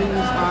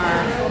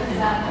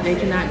 they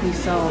cannot be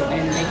sold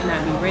and they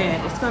cannot be read,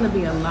 it's going to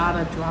be a lot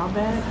of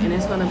drawback, and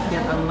it's going to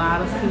get a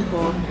lot of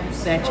people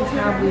that you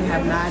probably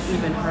have not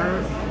even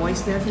heard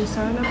voice their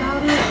concern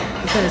about it,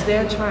 because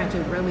they're trying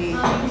to really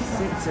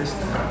censor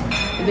stuff.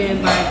 And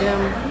then by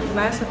them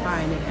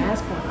classifying it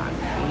as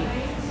pornography,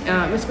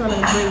 it's going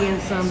to bring in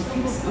some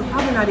people who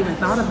probably not even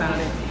thought about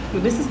it,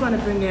 but this is going to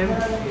bring in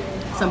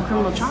some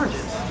criminal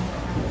charges,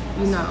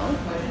 you know.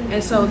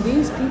 And so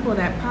these people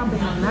that probably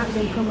have not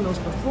been criminals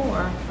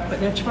before, but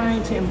they're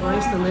trying to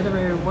embrace the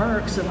literary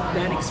works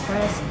that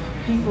express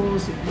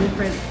people's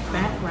different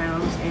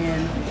backgrounds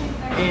and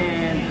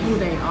who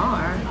they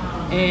are,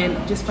 and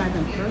just by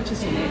them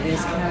purchasing it is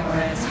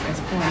categorized as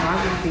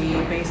pornography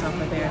based off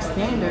of their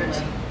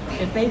standards.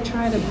 If they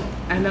try to,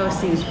 I know it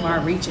seems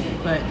far-reaching,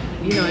 but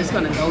you know it's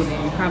going to go there.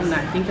 You probably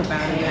not think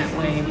about it that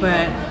way,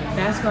 but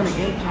that's going to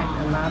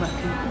impact a lot of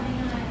people.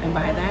 And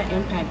by that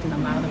impacting a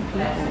lot of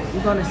people,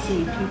 you're going to see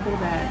people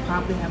that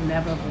probably have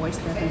never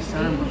voiced their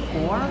concern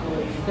before.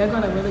 They're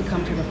going to really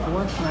come to the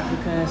forefront,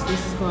 because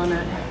this is going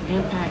to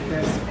impact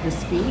their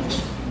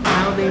speech,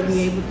 how they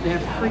be able,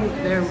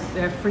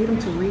 their freedom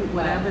to read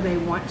whatever they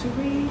want to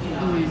read,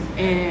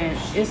 and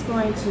it's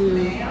going to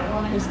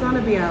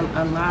be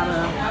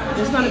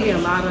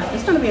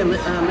a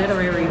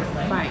literary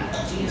fight.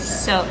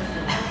 So,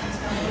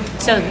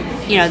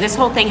 you know, this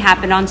whole thing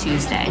happened on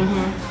Tuesday,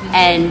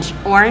 and so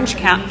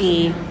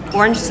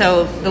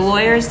the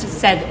lawyers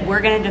said we're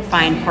going to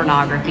define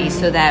pornography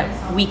so that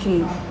we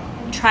can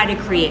try to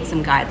create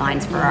some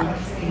guidelines for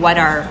what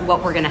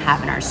we're going to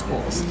have in our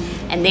schools.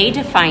 And they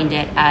defined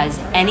it as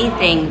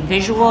anything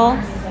visual,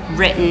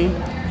 written,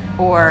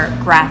 or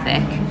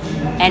graphic,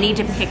 any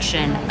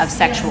depiction of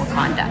sexual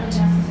conduct.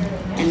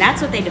 And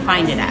that's what they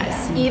defined it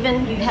as.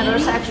 even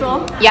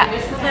heterosexual? Yeah.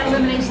 That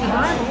eliminates the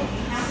Bible.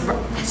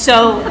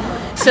 So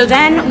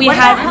then we what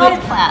had about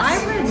health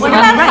class? What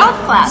about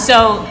health class?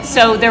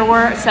 So there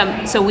were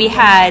some. So we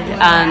had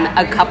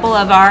a couple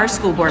of our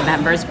school board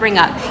members bring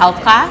up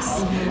health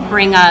class,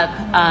 bring up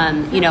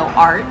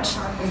art,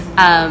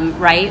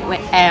 right?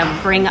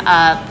 Bring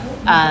up.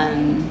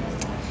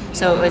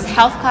 So it was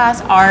health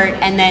class, art,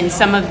 and then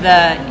some of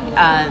the.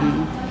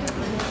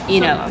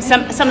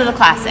 Some of the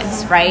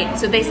classics, right?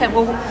 So they said,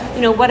 well,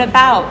 what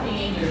about?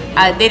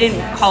 They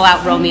didn't call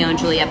out Romeo and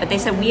Juliet, but they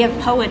said we have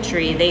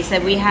poetry. They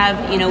said we have,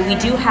 we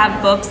do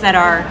have books that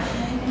are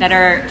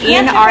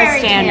in our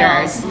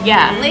standards. Tales.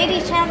 Yeah.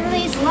 Lady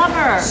Chatterley's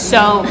Lover.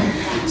 So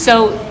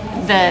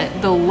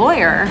the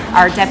lawyer,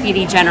 our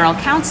deputy general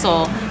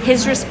counsel,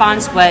 his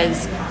response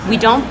was, we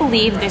don't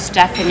believe this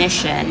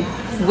definition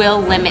will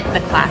limit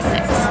the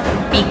classics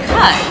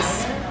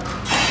because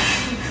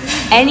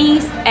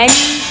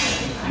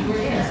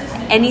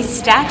any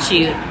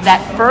statute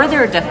that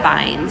further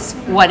defines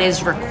what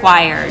is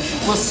required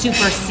will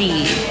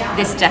supersede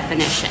this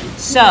definition.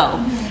 So,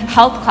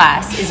 health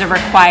class is a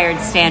required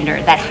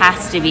standard that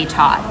has to be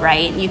taught,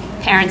 right?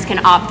 Parents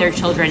can opt their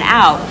children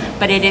out,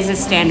 but it is a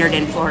standard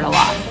in Florida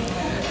law.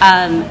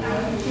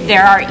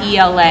 There are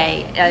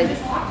ELA,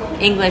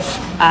 English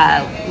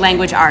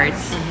language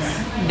arts,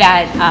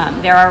 that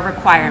there are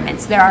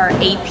requirements. There are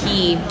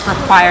AP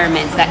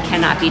requirements that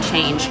cannot be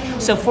changed.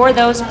 So for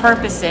those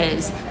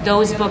purposes,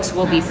 those books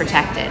will be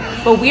protected.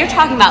 But we're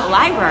talking about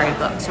library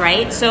books,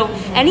 right? So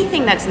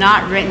anything that's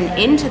not written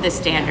into the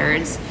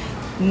standards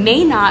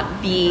may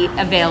not be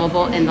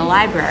available in the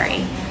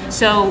library.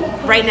 So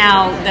right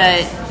now,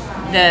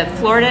 the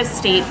Florida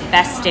State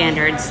Best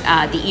Standards,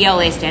 the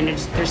ELA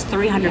standards, there's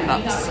 300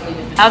 books.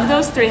 Of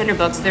those 300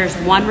 books, there's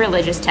one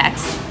religious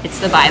text. It's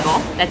the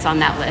Bible that's on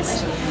that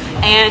list.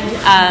 And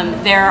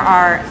there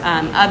are,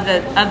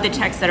 of the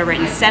texts that are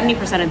written,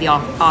 70% of the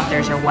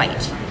authors are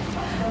white.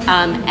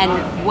 And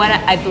what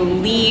I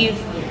believe,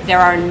 there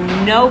are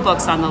no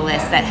books on the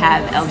list that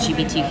have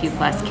LGBTQ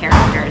plus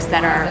characters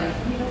that are,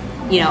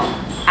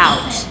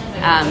 out,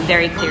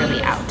 very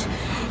clearly out.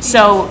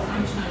 So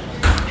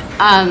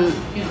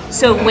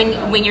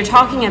when you're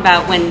talking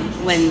about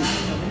when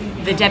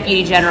the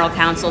Deputy General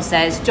Counsel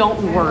says,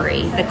 don't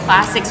worry, the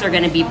classics are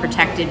going to be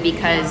protected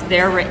because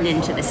they're written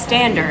into the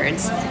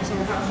standards.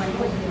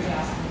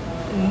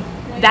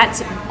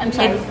 That's, I'm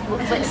sorry.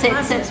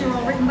 Classics are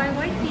all written by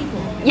white people.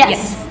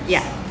 Yes.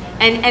 Yeah.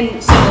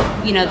 And so,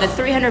 the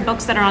 300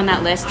 books that are on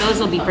that list, those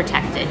will be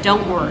protected.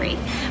 Don't worry.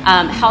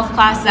 Health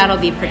class, that'll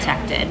be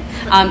protected.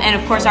 And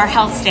of course, our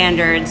health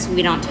standards,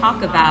 we don't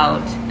talk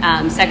about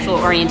sexual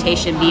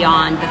orientation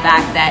beyond the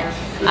fact that,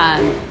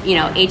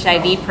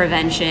 HIV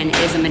prevention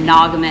is a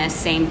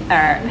monogamous,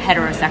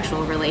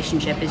 heterosexual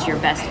relationship is your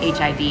best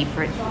HIV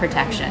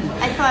protection.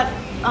 I thought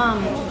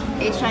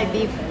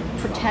HIV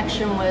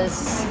protection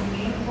was...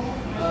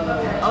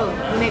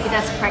 Oh, maybe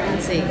that's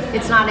pregnancy.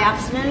 It's not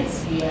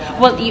abstinence?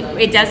 Well,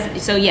 it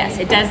does. So yes,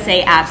 it does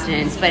say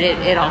abstinence, but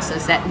it also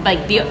said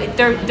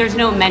there's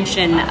no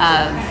mention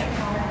of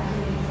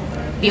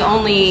the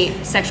only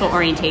sexual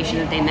orientation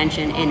that they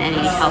mention in any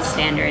health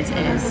standards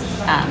is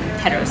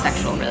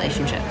heterosexual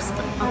relationships.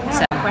 I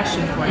have a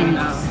question for you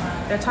though.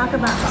 They talk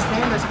about the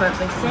standards, but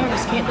the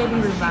standards, can't they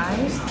be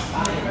revised?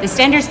 The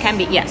standards can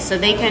be, yes, so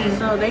they can...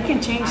 So they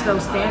can change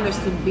those standards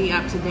to be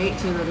up to date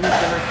to meet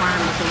the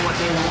requirements of what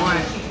they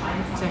want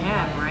to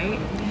have, right?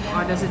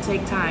 Or does it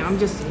take time?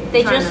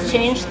 They just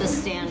change the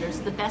standards.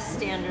 The best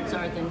standards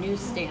are the new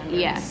standards.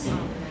 Yes.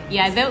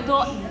 Yeah,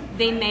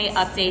 they may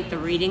update the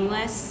reading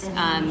list.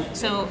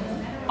 So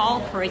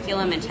all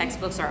curriculum and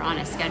textbooks are on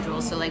a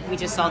schedule. So like we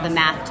just saw the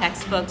math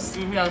textbooks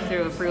go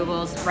through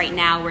approvals. Right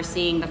now we're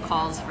seeing the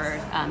calls for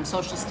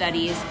social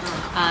studies.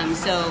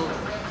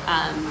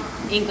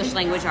 English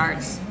language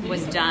arts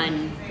was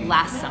done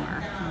last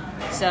summer.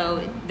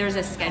 So there's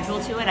a schedule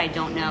to it. I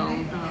don't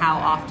know how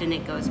often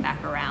it goes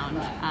back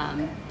around.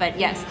 But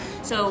yes,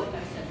 so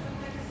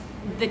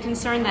the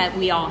concern that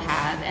we all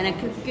have, and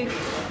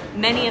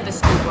many of the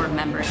school board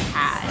members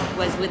had,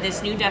 was with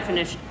this new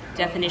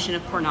definition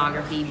of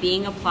pornography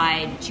being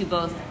applied to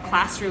both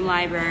classroom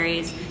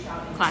libraries,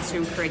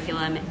 classroom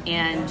curriculum,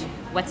 and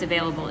what's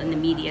available in the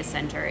media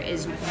center,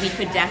 is we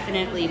could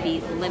definitely be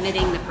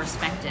limiting the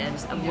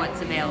perspectives of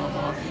what's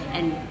available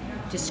and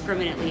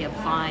discriminately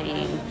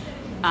applying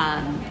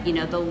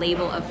the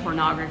label of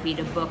pornography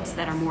to books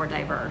that are more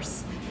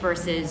diverse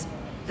versus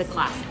the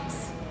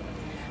classics.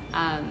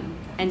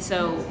 And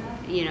so,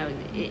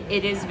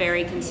 it is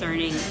very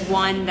concerning,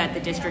 one, that the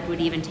district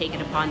would even take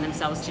it upon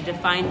themselves to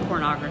define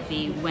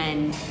pornography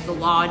when the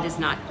law does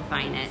not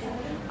define it.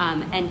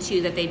 And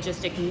two, that they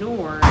just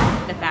ignore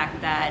the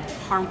fact that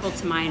harmful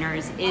to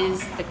minors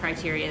is the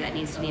criteria that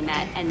needs to be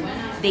met. And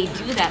they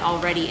do that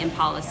already in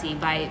policy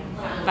by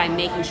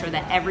making sure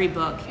that every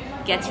book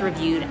gets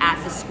reviewed at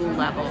the school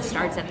level,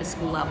 starts at the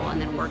school level, and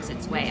then works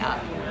its way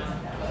up.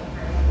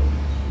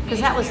 Because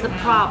that was the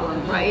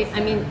problem, right?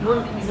 I mean,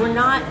 we're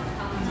not...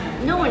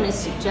 No one is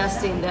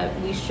suggesting that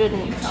we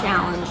shouldn't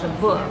challenge a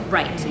book.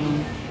 Right.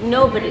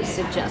 Nobody's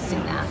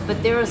suggesting that.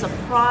 But there is a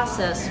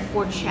process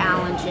for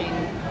challenging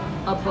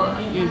a book.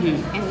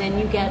 Mm-hmm. And then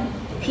you get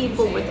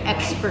people with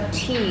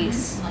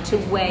expertise to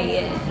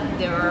weigh in.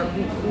 There are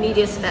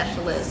media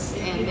specialists,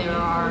 and there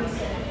are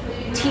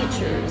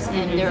teachers,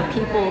 and there are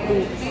people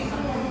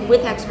who,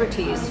 with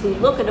expertise, who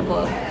look at a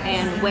book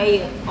and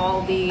weigh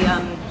all the...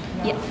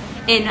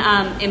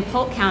 In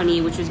Polk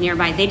County, which was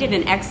nearby, they did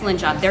an excellent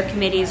job. Their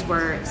committees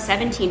were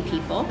 17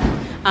 people.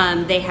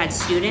 They had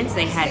students,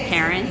 they had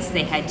parents,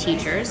 they had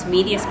teachers,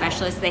 media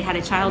specialists, they had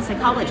a child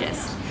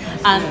psychologist.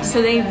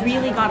 So they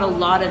really got a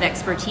lot of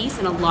expertise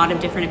and a lot of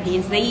different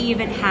opinions. They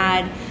even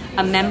had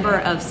a member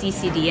of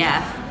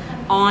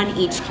CCDF on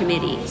each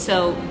committee.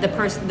 So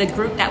the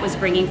group that was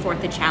bringing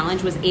forth the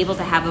challenge was able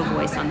to have a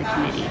voice on the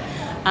committee.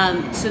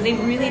 So they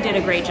really did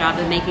a great job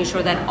of making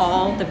sure that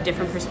all the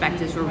different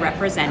perspectives were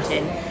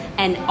represented,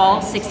 and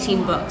all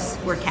 16 books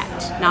were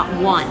kept, not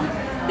one.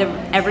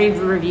 Every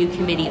review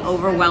committee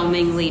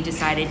overwhelmingly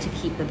decided to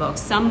keep the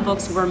books. Some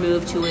books were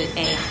moved to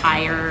a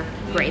higher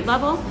grade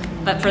level,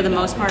 but for the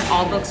most part,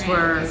 all books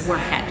were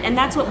kept. And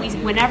that's what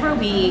whenever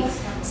we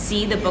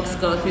see the books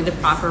go through the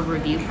proper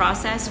review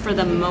process, for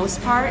the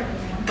most part,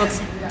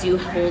 books do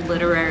hold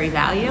literary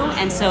value,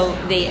 and so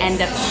they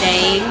end up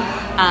staying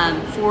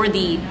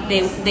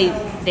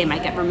they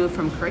might get removed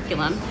from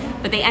curriculum,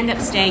 but they end up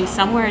staying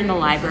somewhere in the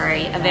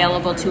library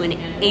available to an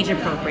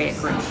age-appropriate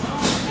group.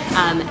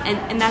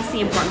 And that's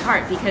the important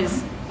part,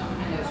 because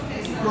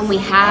when we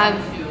have,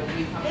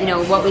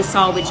 what we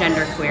saw with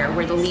Genderqueer,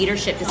 where the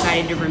leadership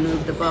decided to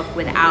remove the book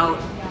without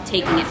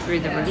taking it through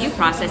the review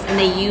process, and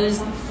they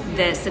used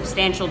the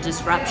substantial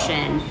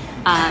disruption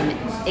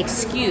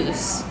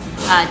excuse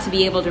to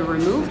be able to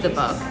remove the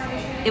book.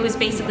 It was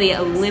basically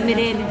a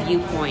limited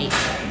viewpoint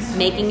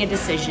making a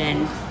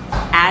decision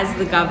as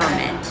the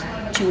government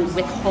to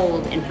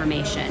withhold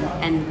information,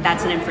 and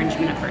that's an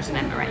infringement of First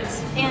Amendment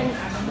rights.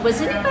 And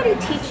was anybody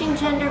teaching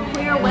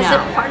genderqueer? Was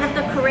No. it part of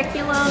the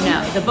curriculum?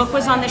 No, the book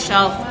was on the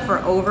shelf for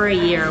over a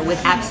year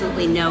with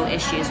absolutely no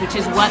issues, which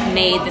is what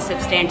made the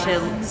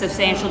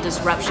substantial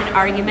disruption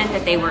argument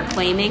that they were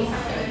claiming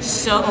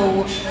so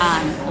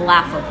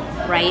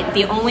laughable, right?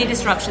 The only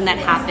disruption that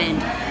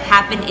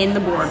happened in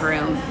the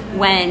boardroom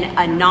when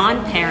a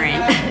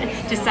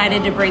non-parent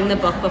decided to bring the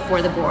book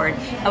before the board,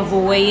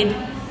 avoid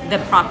the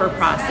proper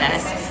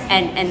process,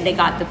 and they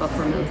got the book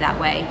removed that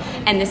way.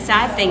 And the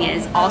sad thing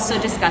is, also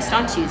discussed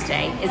on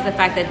Tuesday, is the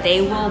fact that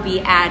they will be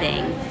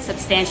adding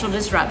substantial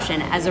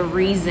disruption as a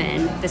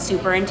reason the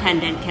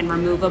superintendent can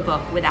remove a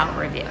book without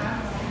review.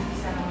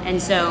 And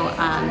so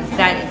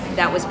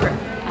that was.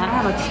 I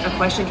have a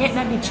question. Can't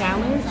that be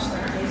challenged?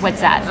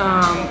 What's that?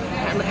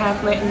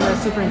 Have letting the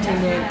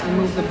superintendent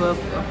remove the book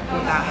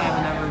without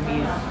having a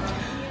review.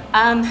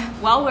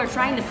 Well, we're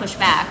trying to push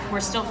back. We're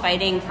still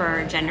fighting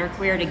for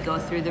genderqueer to go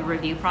through the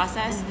review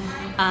process.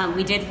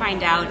 We did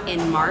find out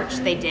in March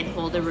they did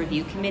hold a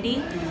review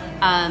committee,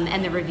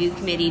 and the review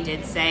committee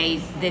did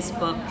say this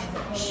book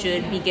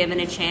should be given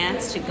a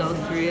chance to go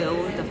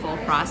through the full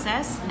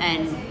process,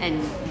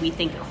 and we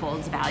think it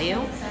holds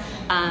value.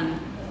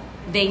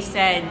 They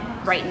said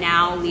right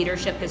now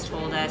leadership has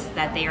told us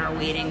that they are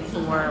waiting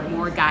for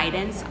more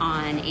guidance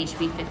on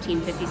HB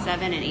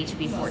 1557 and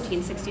HB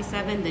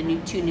 1467, the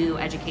two new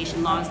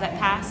education laws that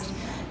passed,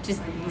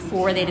 just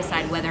before they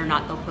decide whether or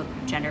not they'll put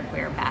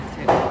genderqueer back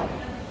through.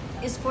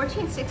 Is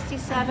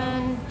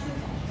 1467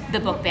 The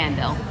book ban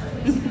bill.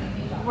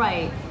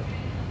 right?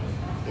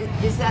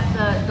 Is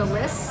that the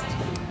list,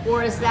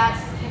 or is that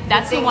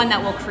That's the one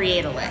that will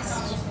create a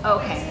list.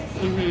 Okay,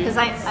 because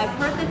I've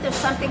heard that there's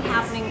something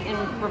happening in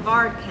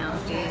Brevard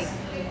County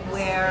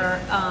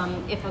where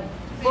if a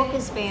book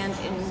is banned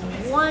in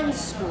one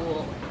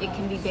school, it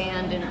can be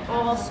banned in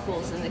all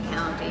schools in the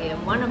county.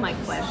 And one of my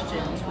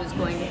questions was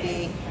going to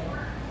be,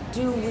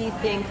 do we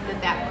think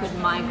that could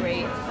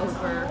migrate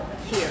over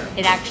here?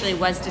 It actually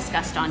was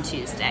discussed on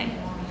Tuesday.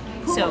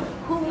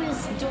 Who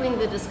is doing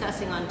the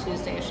discussing on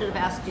Tuesday? I should have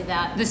asked you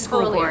that. The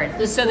school earlier. board.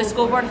 The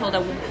school board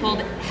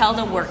held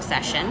a work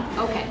session.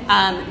 Okay.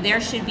 There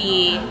should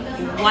be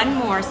one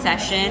more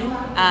session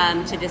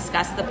to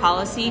discuss the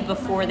policy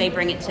before they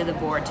bring it to the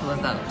board to a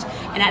vote.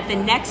 And at the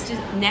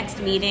next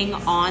meeting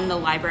on the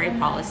library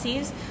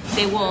policies,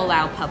 they will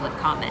allow public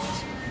comment.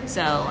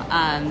 So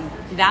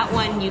that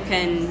one you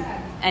can,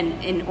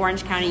 and in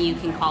Orange County you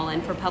can call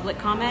in for public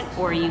comment,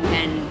 or you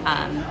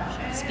can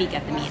speak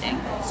at the meeting.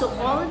 So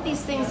all of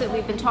these things that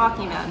we've been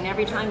talking about, and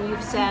every time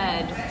you've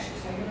said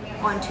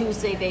on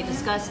Tuesday they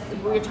discussed,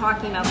 we were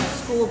talking about the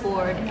school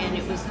board, and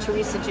it was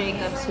Teresa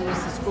Jacobs, who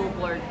is the school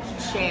board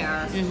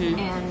chair,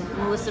 and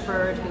Melissa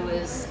Bird, who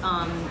is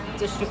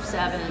District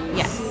 7's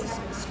Yes.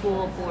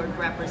 school board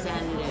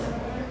representative.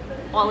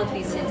 All of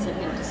these things have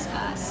been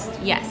discussed.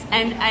 Yes,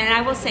 and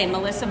I will say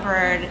Melissa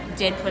Bird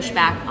did push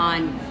back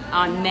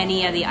on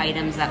many of the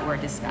items that were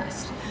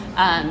discussed.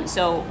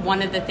 So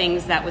one of the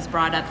things that was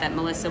brought up that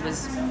Melissa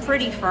was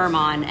pretty firm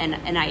on,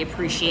 and I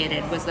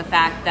appreciated, was the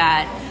fact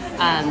that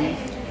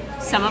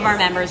some of our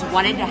members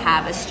wanted to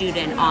have a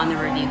student on the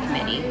review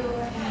committee,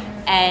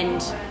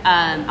 and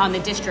on the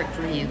district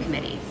review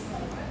committee.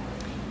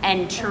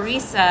 And Chair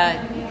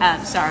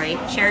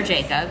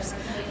Jacobs,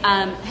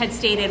 had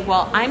stated,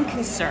 well, I'm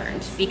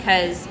concerned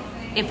because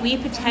if we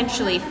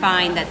potentially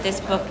find that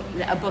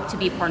a book to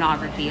be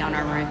pornography on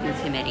our review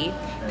committee,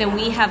 then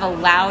we have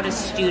allowed a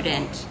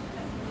student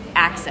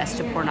access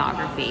to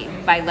pornography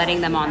by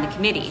letting them on the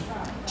committee.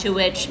 To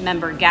which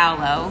member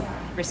Gallo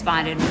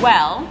responded,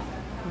 well,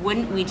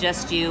 wouldn't we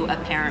just do a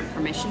parent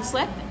permission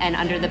slip? And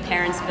under the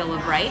Parents' Bill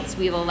of Rights,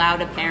 we've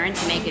allowed a parent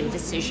to make a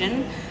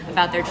decision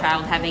about their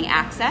child having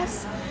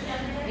access.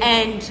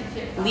 And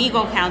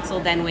legal counsel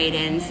then weighed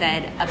in and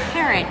said, a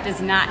parent does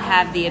not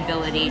have the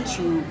ability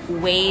to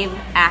waive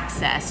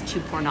access to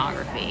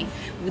pornography.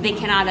 They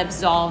cannot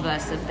absolve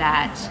us of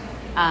that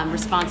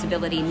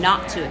responsibility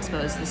not to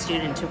expose the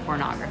student to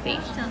pornography.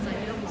 Sounds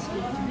like double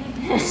speak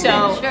to me.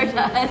 So, Sure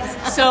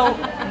does. so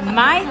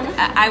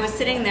I was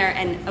sitting there,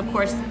 and of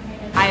course,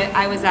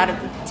 I was out of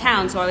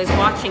town, so I was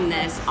watching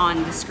this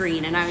on the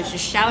screen, and I was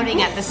just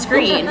shouting at the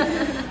screen.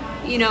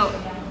 You know,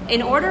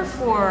 in order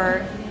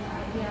for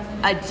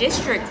a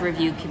district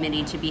review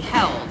committee to be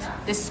held,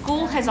 the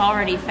school has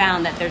already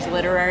found that there's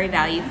literary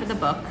value for the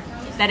book,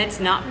 that it's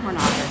not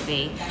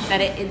pornography,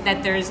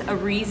 that there's a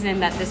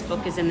reason that this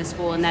book is in the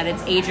school, and that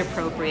it's age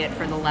appropriate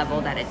for the level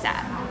that it's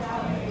at.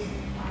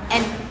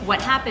 And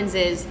what happens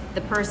is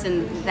the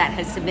person that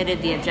has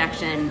submitted the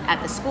objection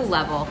at the school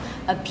level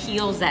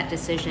appeals that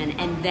decision,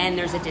 and then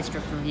there's a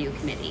district review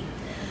committee.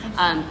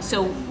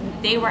 So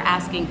they were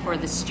asking for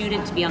the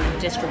student to be on the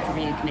district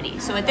review committee.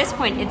 So at this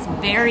point, it's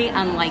very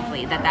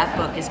unlikely that that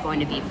book is going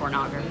to be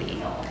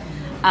pornography.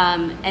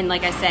 And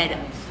like I said,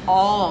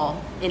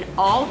 in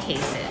all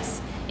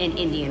cases, in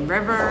Indian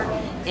River,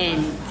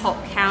 in Polk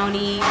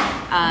County,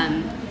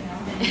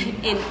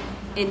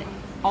 in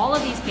all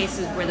of these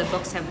cases where the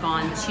books have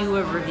gone to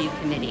a review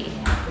committee,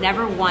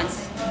 never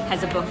once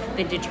has a book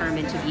been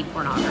determined to be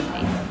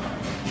pornography.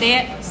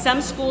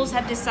 Some schools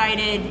have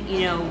decided,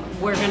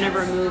 we're going to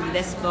remove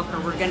this book or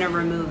we're going to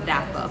remove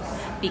that book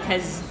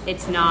because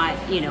it's not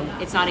age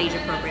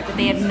appropriate, but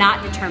they have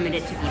not determined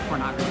it to be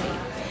pornography.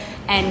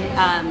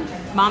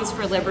 And Moms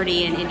for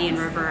Liberty in Indian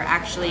River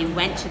actually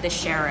went to the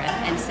sheriff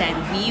and said,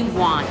 we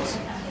want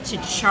to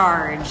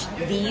charge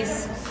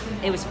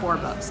it was 4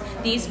 books,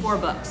 these 4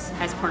 books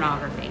as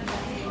pornography.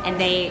 And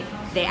they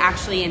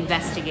actually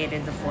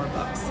investigated the 4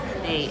 books.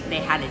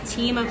 They had a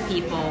team of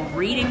people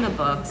reading the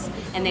books,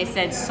 and they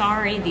said,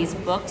 sorry, these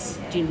books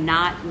do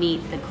not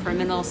meet the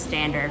criminal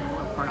standard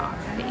for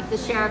pornography. The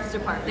sheriff's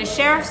department. The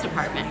sheriff's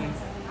department.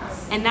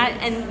 And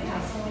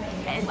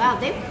wow,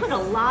 they put a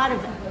lot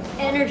of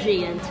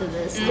energy into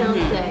this, don't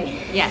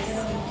they?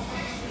 Yes.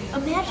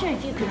 Imagine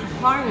if you could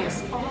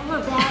harness all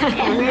of that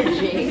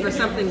energy for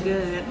something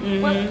good.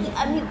 Well,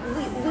 I mean,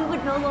 we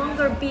would no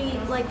longer be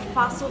like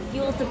fossil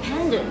fuel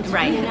dependent,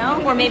 right?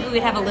 Or maybe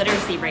we'd have a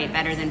literacy rate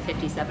better than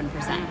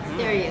 57%.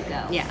 There you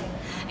go. Yeah.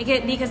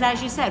 Because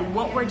as you said,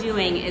 what we're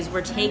doing is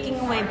we're taking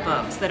away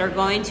books that are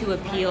going to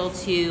appeal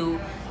to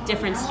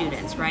different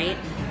students, right?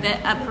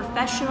 A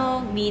professional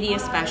media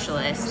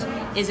specialist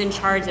is in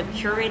charge of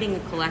curating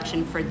a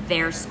collection for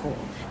their school.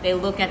 They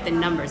look at the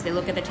numbers, they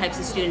look at the types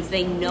of students,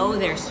 they know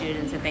their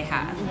students that they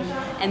have.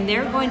 And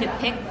they're going to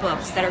pick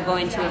books that are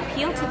going to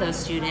appeal to those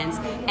students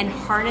and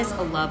harness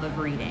a love of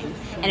reading.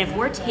 And if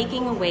we're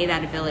taking away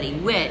that ability,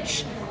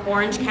 which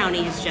Orange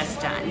County has just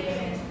done,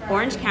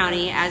 Orange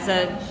County, as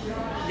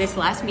of this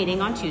last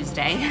meeting on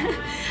Tuesday,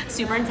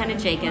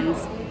 Superintendent Jenkins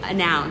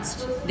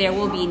announced there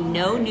will be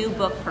no new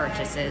book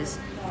purchases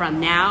from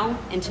now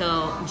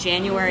until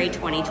January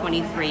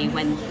 2023,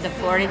 when the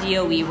Florida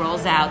DOE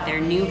rolls out their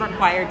new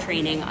required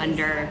training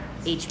under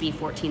HB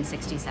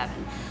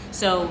 1467.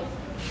 So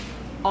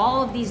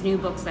all of these new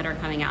books that are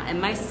coming out, and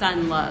my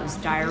son loves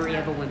Diary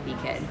of a Wimpy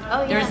Kid.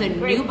 Oh, yeah, there's a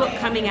great new book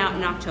coming out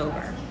in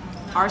October.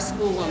 Our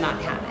school will not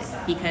have it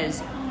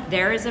because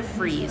there is a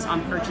freeze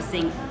on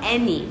purchasing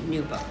any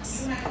new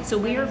books. So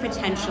we are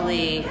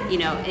potentially,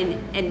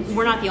 and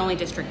we're not the only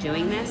district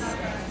doing this.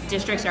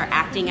 Districts are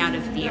acting out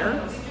of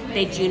fear.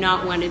 They do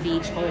not want to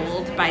be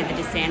told by the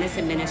DeSantis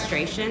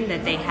administration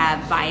that they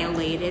have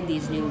violated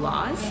these new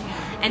laws.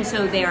 And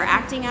so they are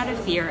acting out of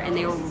fear, and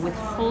they are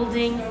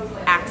withholding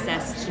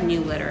access to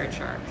new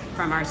literature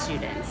from our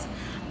students.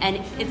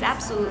 And it's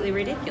absolutely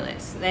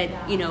ridiculous that,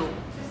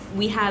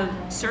 we have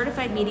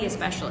certified media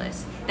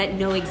specialists that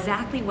know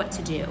exactly what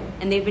to do,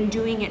 and they've been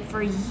doing it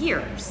for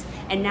years.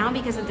 And now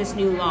because of this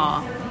new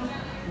law,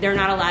 they're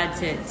not allowed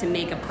to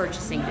make a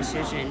purchasing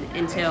decision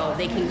until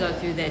they can go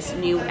through this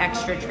new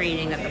extra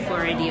training that the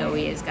Florida DOE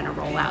is going to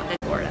roll out in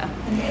Florida.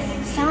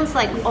 It sounds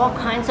like all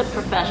kinds of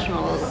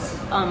professionals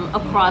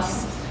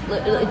across,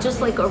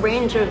 just like a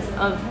range of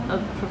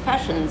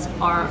professions,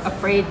 are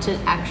afraid to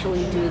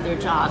actually do their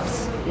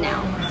jobs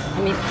now.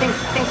 I mean,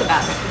 think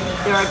about it.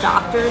 There are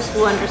doctors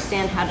who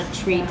understand how to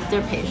treat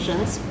their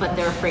patients, but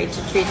they're afraid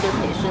to treat their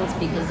patients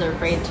because they're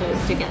afraid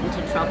to get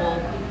into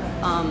trouble,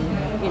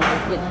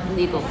 with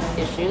legal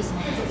issues.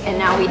 And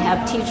now we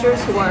have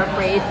teachers who are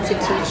afraid to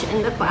teach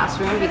in the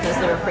classroom because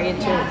they're afraid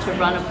to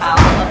run afoul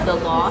of the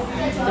law.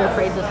 They're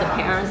afraid that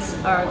the parents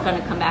are going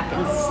to come back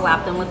and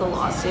slap them with a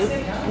lawsuit.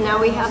 And now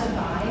we have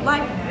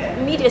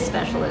media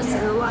specialists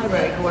in the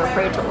library who are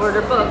afraid to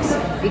order books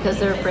because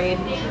they're afraid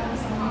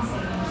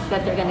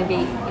that they're going to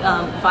be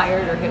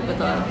fired or hit with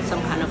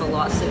some kind of a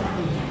lawsuit.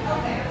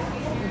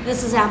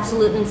 This is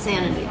absolute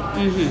insanity.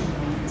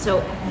 Mm-hmm.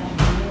 So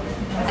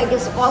I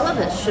guess all of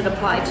us should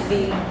apply to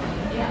be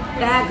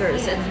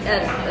baggers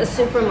at a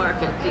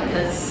supermarket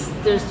because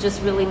there's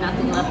just really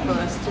nothing left for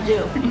us to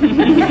do.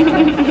 And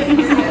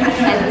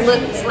it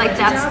looks like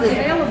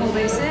available,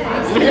 they say.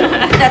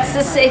 That's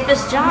the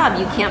safest job.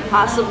 You can't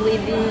possibly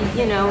be,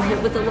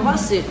 hit with a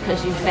lawsuit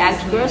because you've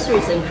bagged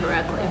groceries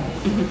incorrectly.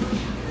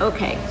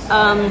 Okay.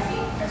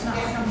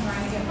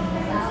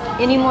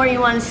 Any more you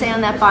want to say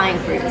on that buying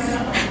freeze?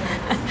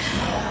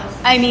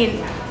 I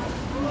mean,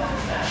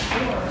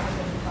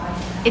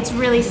 it's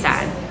really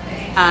sad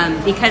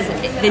because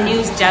the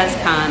news does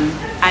come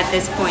at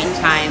this point in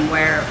time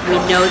where we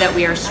know that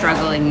we are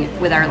struggling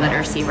with our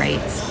literacy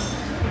rates.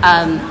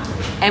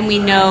 And we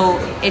know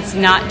it's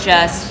not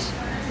just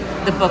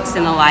the books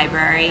in the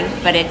library,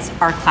 but it's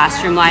our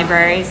classroom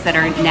libraries that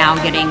are now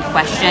getting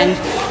questioned.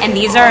 And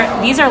these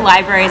are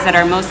libraries that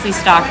are mostly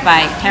stocked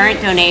by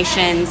parent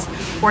donations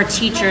or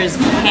teachers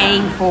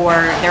paying for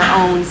their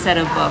own set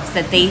of books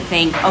that they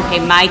think, okay,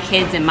 my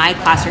kids in my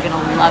class are going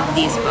to love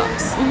these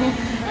books.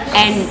 Mm-hmm.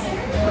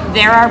 And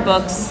there are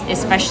books,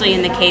 especially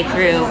in the K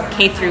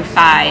through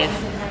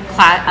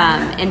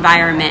 5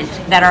 environment,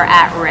 that are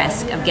at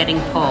risk of getting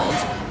pulled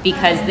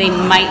because they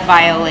might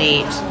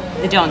violate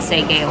the Don't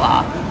Say Gay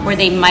law, or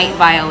they might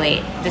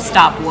violate the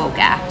Stop Woke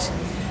Act.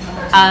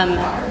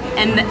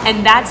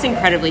 And that's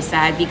incredibly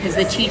sad because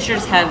the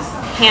teachers have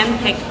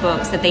handpicked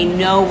books that they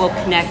know will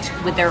connect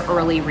with their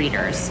early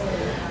readers.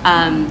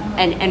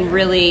 And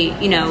really,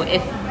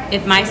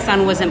 if my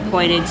son wasn't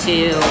pointed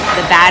to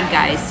the Bad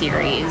Guys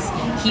series,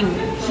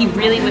 he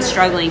really was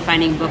struggling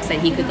finding books that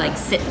he could like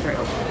sit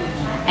through.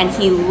 And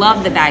he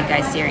loved the Bad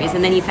Guys series,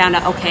 and then he found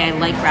out, okay, I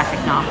like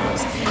graphic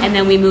novels. And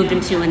then we moved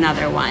him to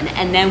another one,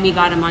 and then we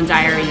got him on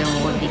Diary of a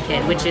Wimpy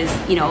Kid, which is,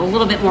 you know, a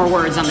little bit more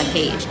words on the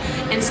page.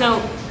 And so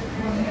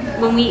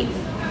when we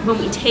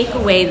take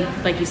away,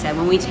 like you said,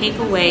 when we take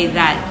away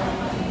that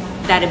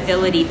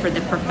ability for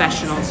the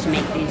professionals to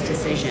make these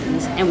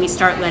decisions, and we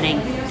start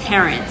letting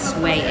parents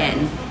weigh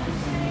in,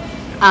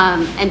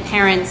 and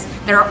parents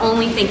that are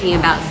only thinking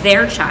about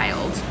their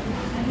child,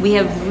 we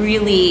have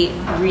really,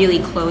 really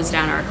closed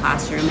down our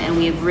classroom, and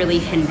we have really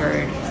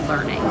hindered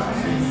learning.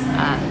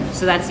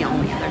 So that's the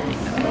only other thing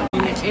that I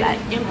would add to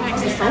that. It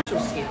impacts the social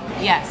skills.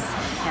 Yes.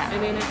 Yeah.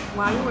 And then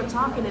while you were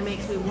talking, it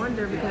makes me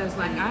wonder, because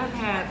like I've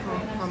had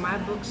for my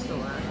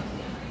bookstore,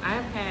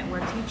 I've had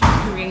where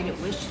teachers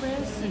created wish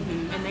lists,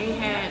 and they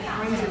had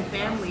friends and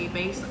family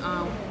based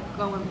on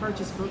go and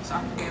purchase books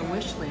off of their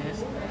wish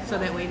list, so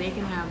that way they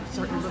can have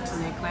certain books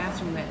in their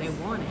classroom that they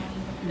wanted.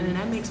 And then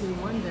that makes me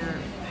wonder,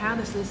 how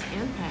does this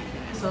impact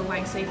that? So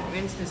like, say for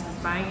instance, this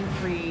buying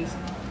freeze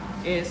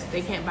is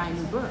they can't buy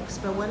new books,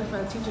 but what if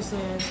a teacher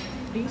says,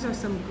 these are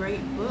some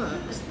great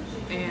books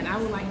and I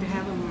would like to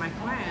have them in my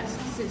class.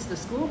 Since the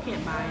school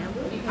can't buy them,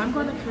 I'm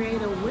going to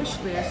create a wish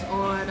list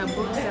on a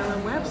book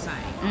selling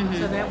website.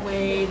 So that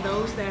way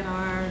those that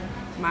are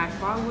my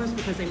followers,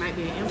 because they might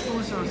be an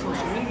influencer on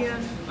social media,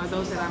 or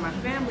those that are my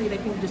family, they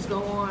can just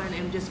go on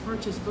and just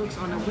purchase books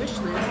on a wish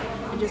list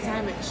and just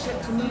have it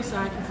shipped to me, so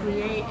I can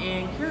create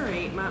and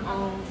curate my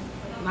own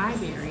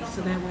library,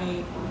 so that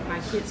way my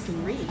kids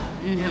can read,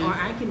 or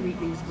I can read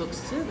these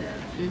books to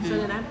them. So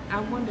then I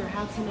wonder,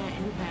 how can that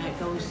impact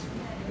those,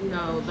 you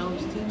know,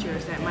 those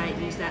teachers that might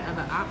use that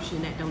other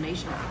option, that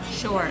donation option?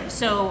 Sure.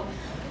 So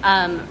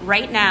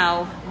right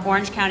now,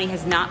 Orange County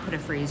has not put a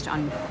freeze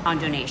on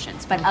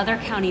donations, but other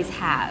counties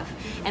have.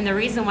 And the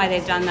reason why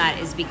they've done that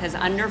is because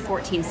under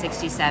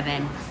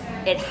 1467,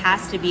 it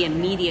has to be a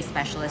media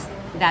specialist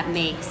that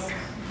makes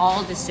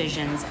all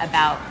decisions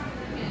about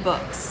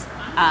books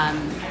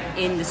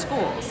in the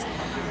schools.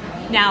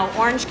 Now,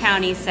 Orange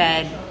County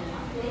said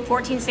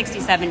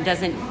 1467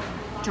 doesn't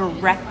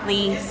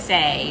directly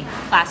say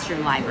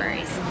classroom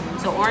libraries.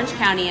 So Orange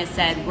County has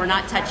said, we're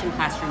not touching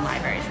classroom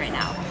libraries right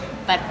now.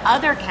 But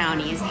other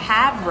counties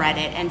have read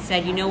it and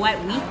said, you know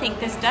what, we think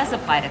this does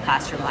apply to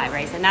classroom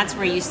libraries. And that's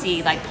where you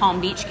see, like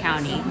Palm Beach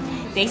County,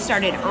 they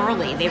started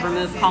early. They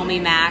removed Call Me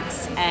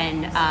Max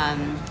and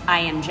I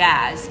Am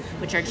Jazz,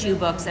 which are two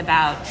books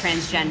about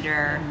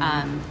transgender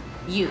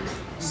youth.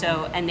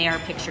 So, and they are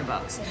picture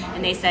books.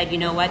 And they said, you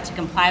know what, to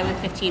comply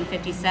with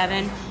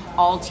 1557,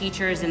 all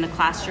teachers in the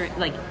classroom,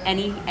 like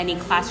any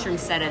classroom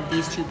set of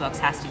these two books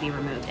has to be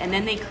removed. And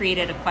then they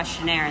created a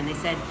questionnaire, and they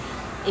said,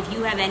 if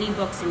you have any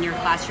books in your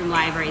classroom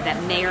library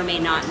that may or may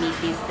not meet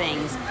these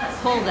things,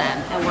 pull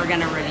them and we're going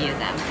to review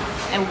them.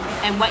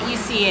 And what you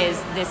see is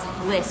this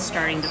list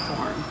starting to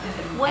form.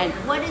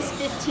 What is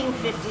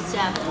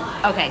 1557?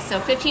 Okay, so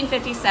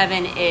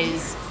 1557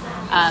 is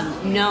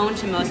known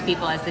to most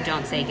people as the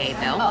Don't Say Gay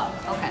Bill. Oh,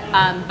 okay.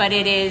 But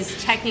it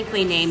is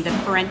technically named the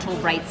Parental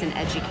Rights in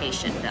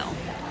Education Bill.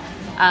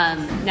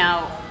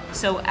 Now,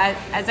 so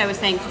as I was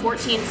saying,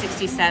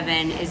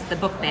 1467 is the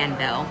book ban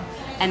bill.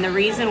 And the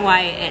reason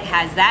why it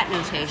has that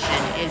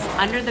notation is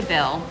under the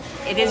bill,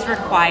 it is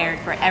required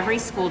for every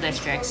school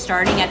district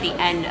starting at the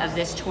end of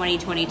this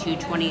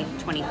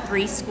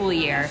 2022-2023 school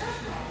year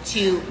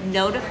to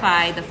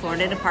notify the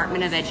Florida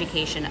Department of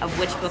Education of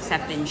which books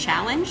have been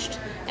challenged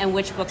and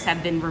which books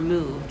have been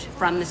removed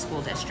from the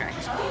school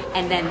district.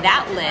 And then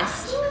that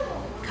list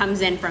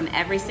comes in from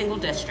every single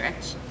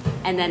district,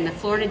 and then the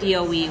Florida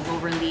DOE will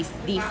release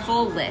the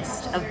full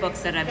list of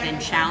books that have been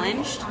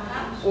challenged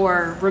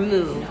or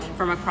removed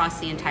from across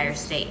the entire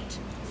state.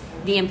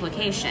 The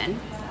implication,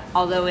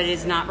 although it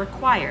is not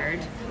required,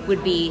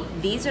 would be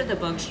these are the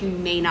books you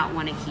may not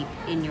want to keep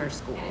in your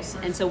schools.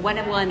 And so what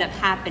will end up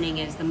happening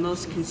is the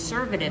most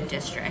conservative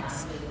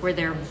districts, where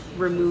they're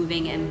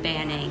removing and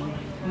banning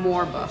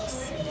more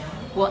books,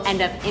 will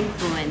end up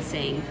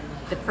influencing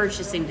the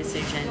purchasing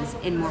decisions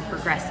in more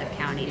progressive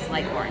counties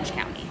like Orange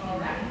County.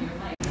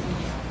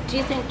 Do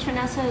you think,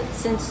 Trenessa,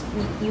 since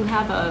you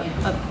have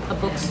a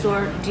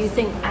bookstore, do you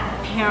think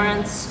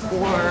parents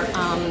or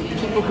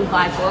people who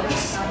buy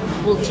books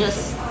will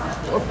just,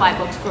 or buy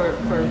books for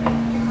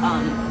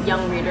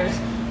young readers,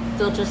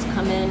 they'll just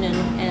come in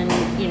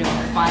and you know,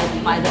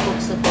 buy the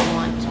books that they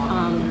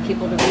want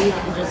people to read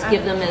and just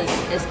give them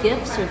as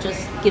gifts, or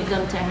just give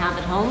them to have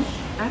at home?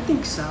 I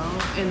think so,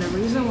 and the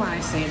reason why I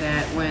say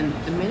that, when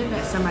the minute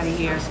that somebody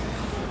hears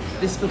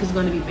this book is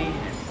going to be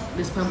banned,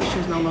 this publisher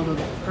is no longer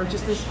going to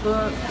purchase this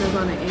book, they're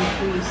going to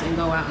increase and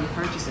go out and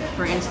purchase it.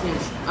 For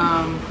instance,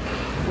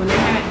 when they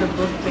had the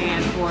book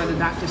ban for the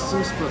Dr.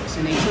 Seuss books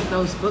and they took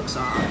those books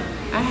off,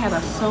 I had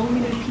so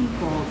many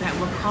people that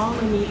were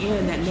calling me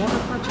in that never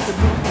purchased a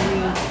book from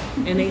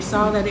me, and they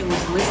saw that it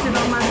was listed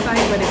on my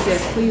site, but it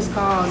says, please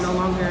call, no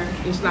longer,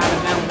 it's not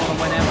available or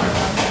whatever.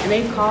 And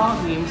they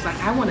called me and was like,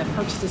 I want to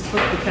purchase this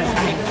book because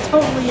I'm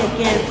totally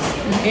against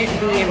it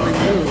being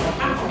removed.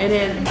 And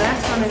then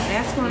that's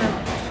gonna,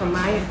 from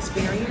my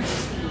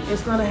experience,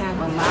 it's gonna have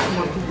a lot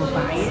more people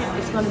buy it.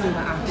 It's gonna do the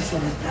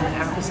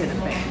opposite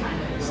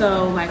effect.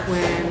 So like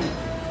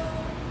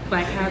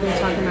how they're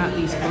talking about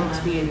these books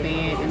being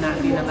banned and not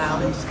being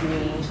allowed in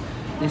schools,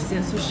 the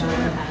censorship,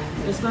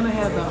 it's going to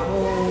have the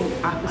whole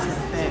opposite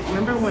effect.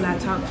 Remember when I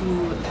talked to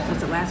you, was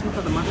the last month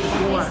or the month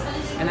before,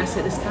 and I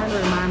said this kind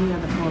of reminds me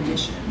of the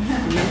Prohibition.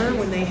 Remember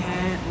when they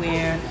had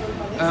where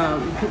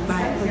you could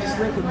buy purchase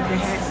liquor,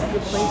 they had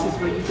secret places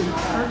where you can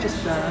purchase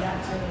stuff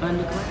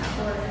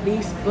underground.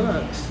 These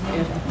books,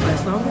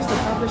 as long as the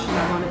publishers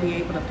are going to be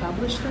able to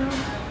publish them,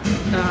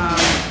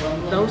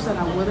 those that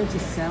are willing to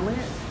sell it,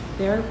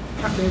 they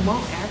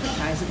won't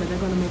advertise it, but they're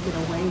going to make it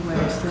a way where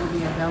it'll still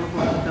be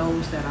available for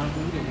those that are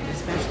reading it,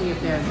 especially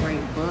if they're great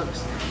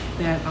books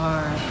that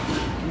are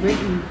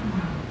written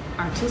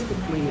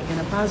artistically in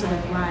a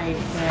positive light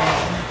that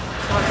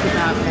talks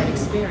about that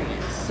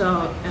experience.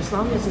 So as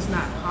long as it's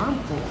not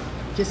harmful,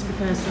 just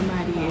because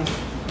somebody is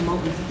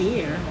promoting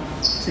fear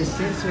to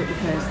censor it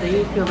because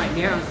they feel like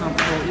they're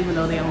uncomfortable even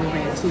though they only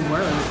read 2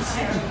 words.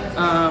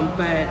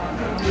 But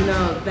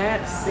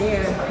that's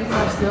there. People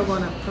are still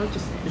going to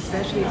purchase it,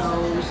 especially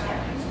those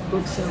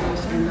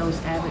booksellers and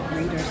those avid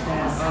readers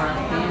that are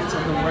fans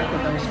of the work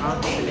of those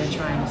authors that they're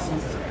trying to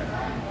censor.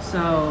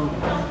 So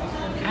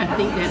I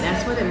think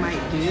that's what it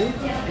might do,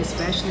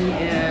 especially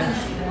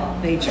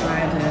if they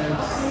try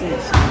to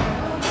censor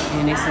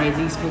and they say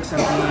these books are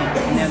banned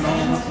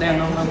and they're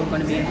no longer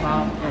going to be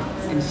involved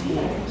in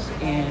schools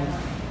and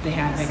they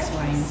have X,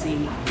 Y, and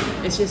Z.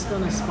 It's just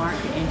going to spark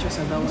the interest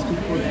of those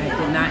people that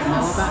did not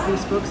know about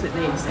these books that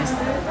they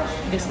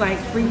existed. It's like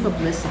free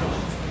publicity.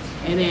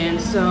 And then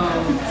so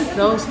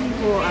those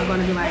people are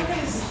going to be like,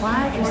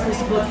 why is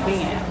this book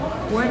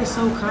banned? What is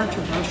so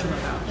controversial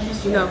about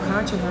this?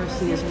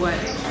 Controversy is what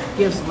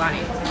gives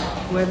life.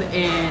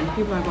 And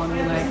people are going to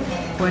be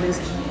like, what is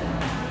it?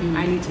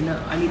 I need to know.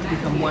 I need to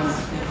become one with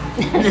it.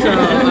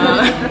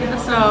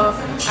 So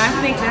I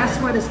think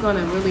that's what it's going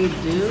to really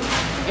do.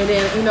 And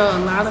then,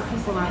 a lot of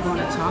people are going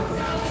to talk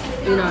about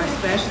it,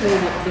 especially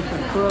with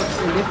different books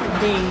and different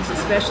things,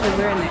 especially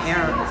we're in the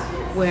era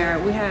where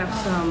we have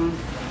some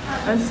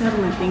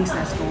unsettling things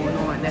that's going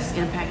on that's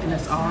impacting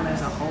us all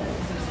as a whole.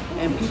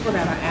 And people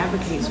that are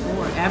advocates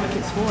for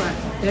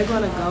it, they're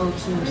going to go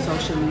to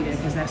social media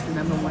because that's the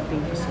number one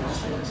thing for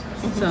sources.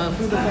 So if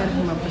we look at it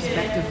from a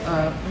perspective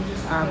of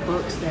our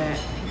books that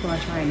people are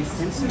trying to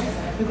censor,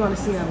 we're going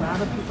to see a lot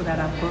of people that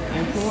are book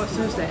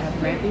influencers that have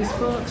read these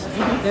books.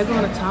 They're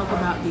going to talk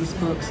about these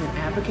books and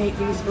advocate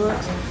these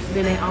books.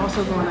 Then they're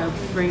also going to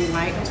bring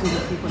light to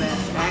the people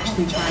that's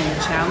actually trying to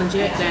challenge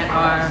it that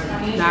are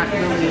not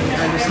really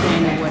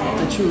understanding what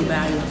the true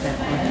value of that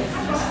book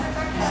is.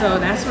 So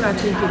that's what I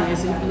think it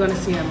is. You're going to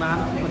see a lot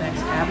of people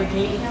that's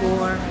advocating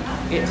for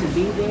it to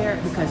be there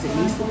because it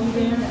needs to be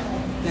there.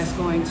 That's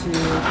going to,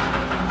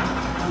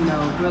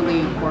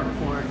 really work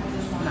for it,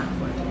 not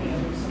for it to be.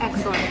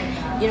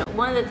 Excellent.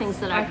 One of the things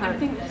that I've heard. I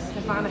think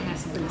Stephana has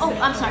something to say. Oh,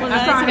 I'm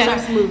sorry.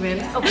 Let's move in.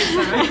 Okay,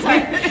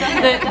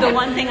 sorry. The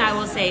one thing I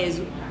will say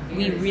is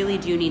we really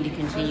do need to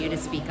continue to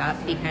speak up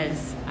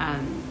because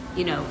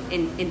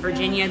in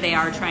Virginia, they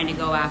are trying to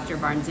go after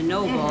Barnes &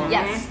 Noble,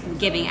 Yes.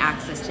 giving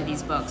access to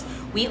these books.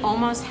 We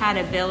almost had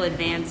a bill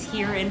advance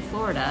here in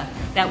Florida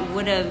that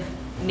would have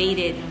made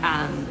it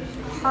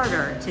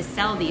harder to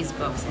sell these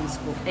books in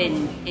school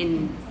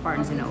in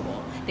Barnes &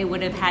 Noble. They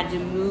would have had to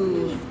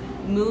move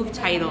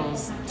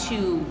titles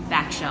to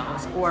back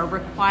shelves or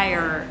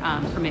require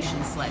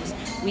permission slips.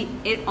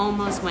 It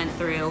almost went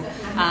through.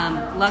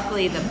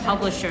 Luckily, the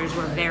publishers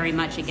were very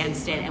much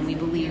against it, and we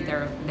believe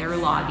their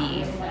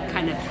lobby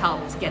kind of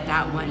helped get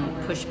that one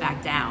pushed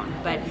back down.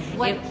 But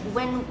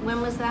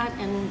when was that?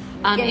 In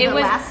it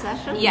was last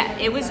session? Yeah,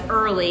 it was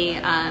early.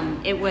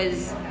 It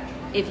was.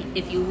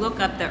 If you look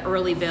up the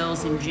early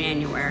bills in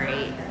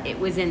January, it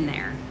was in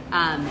there.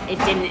 It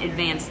didn't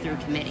advance through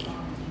committee.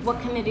 What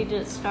committee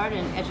did it start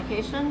in?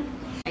 Education?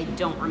 I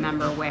don't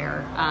remember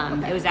where.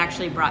 It was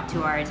actually brought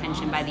to our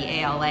attention by the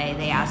ALA.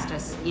 They asked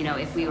us,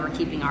 if we were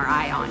keeping our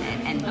eye on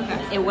it,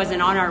 and it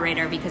wasn't on our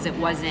radar because it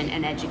wasn't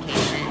an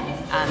education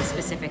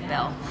specific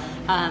bill.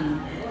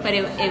 But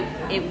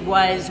it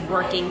was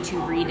working to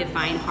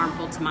redefine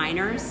harmful to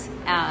minors,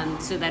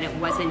 so that it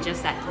wasn't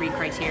just that 3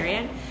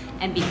 criteria,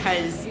 and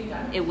because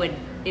it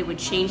would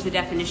change the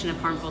definition of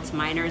harmful to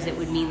minors, it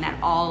would mean that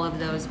all of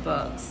those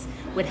books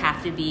would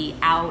have to be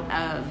out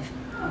of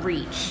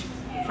reach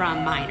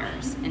from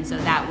minors, and so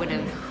that would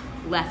have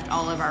left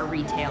all of our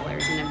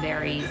retailers in a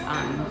very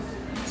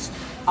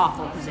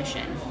awful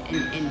position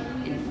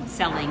in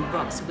selling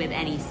books with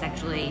any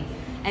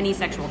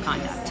sexual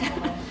conduct.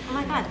 Oh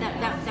my God,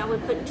 that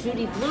would put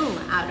Judy Blume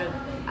out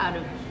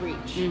of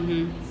reach.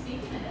 Mm-hmm.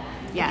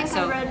 Yeah, I think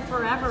I read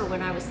Forever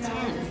when I was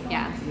 10.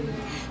 Yeah.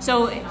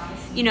 So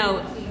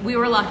we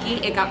were lucky.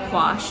 It got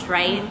quashed,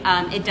 right?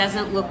 It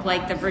doesn't look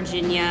like the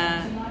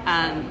Virginia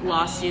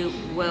lawsuit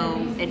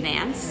will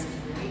advance.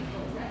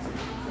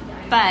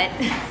 But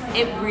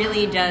it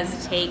really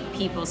does take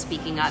people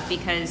speaking up,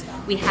 because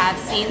we have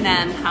seen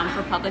them come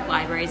for public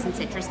libraries in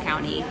Citrus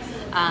County.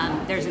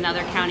 There's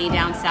another county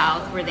down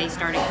south where they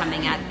started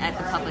coming at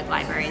the public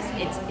libraries.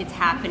 It's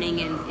happening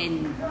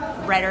in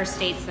redder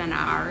states than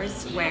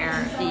ours,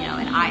 where,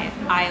 in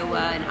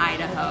Iowa and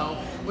Idaho,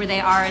 where they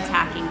are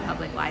attacking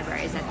public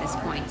libraries at this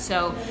point.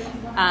 So,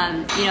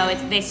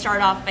 they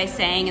start off by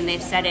saying, and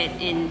they've said it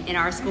in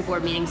our school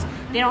board meetings,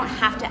 they don't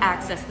have to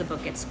access the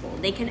book at school.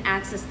 They can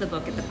access the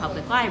book at the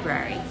public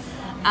library.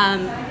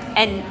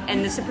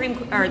 And the Supreme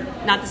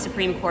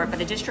Court, but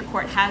the district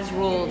court has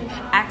ruled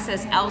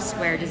access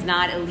elsewhere does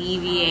not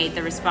alleviate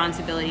the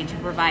responsibility to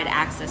provide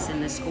access in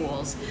the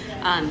schools,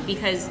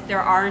 because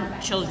there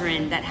aren't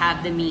children that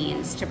have the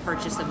means to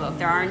purchase a book.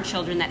 There aren't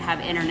children that have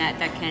internet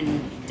that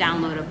can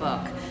download a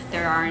book.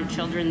 There aren't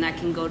children that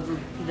can go to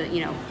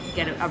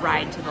get a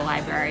ride to the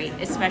library,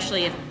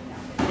 especially if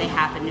they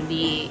happen to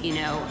be,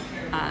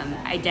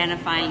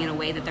 identifying in a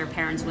way that their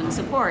parents wouldn't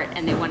support,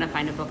 and they want to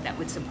find a book that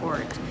would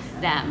support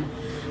them.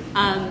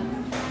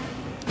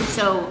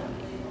 So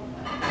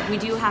we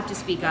do have to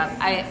speak up.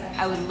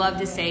 I would love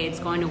to say it's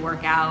going to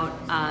work out,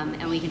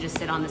 and we can just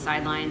sit on the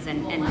sidelines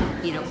and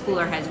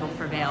cooler heads will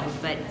prevail,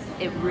 but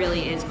it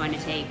really is going to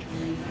take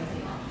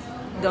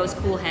those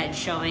cool heads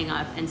showing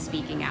up and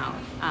speaking out,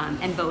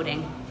 and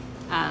voting.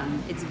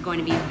 It's going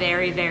to be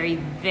very, very,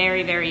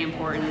 very, very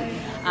important.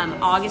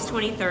 August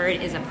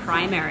 23rd is a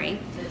primary.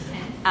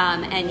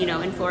 And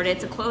in Florida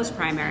it's a closed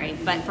primary,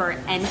 but for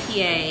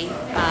NPA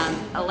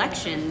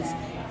elections,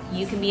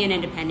 you can be an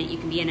independent, you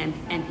can be an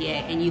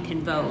NPA, and you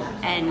can vote.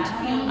 And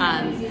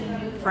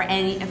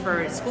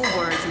for school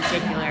boards in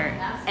particular,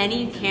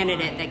 any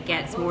candidate that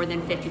gets more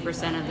than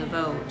 50% of the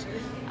vote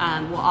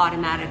will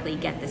automatically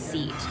get the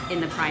seat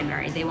in the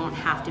primary. They won't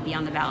have to be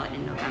on the ballot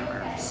in November.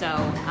 So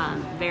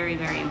very,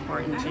 very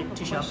important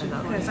to show up and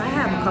vote. Because I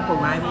have a couple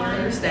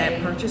libraries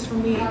that purchase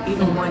from me,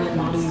 even one in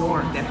New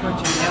York that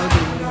purchased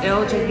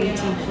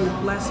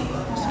LGBTQ plus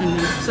books.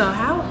 Mm-hmm. So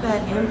how would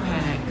that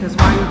impact, because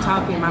while you're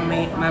talking, my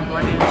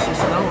brain is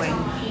just going,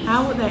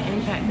 how would that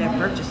impact their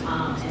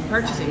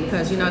purchasing?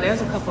 Because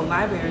there's a couple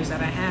libraries that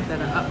I have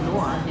that are up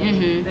north,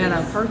 mm-hmm. that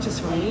are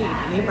purchased from me.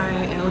 They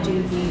buy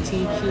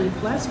LGBTQ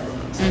plus books.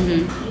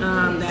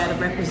 Mm-hmm. That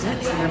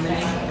represents them,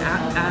 and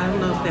I don't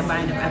know if they're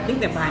buying it. I think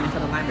they're buying it for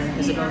the library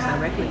because it goes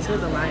directly to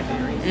the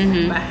library.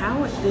 Mm-hmm. But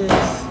how would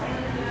this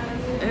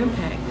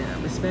impact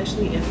them,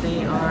 especially if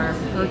they are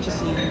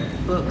purchasing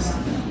books,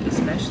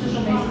 especially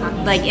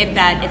like if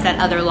that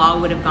other law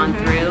would have gone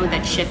through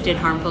that shifted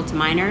harmful to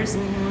minors?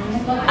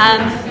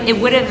 Mm-hmm. It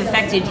would have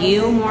affected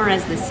you more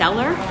as the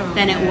seller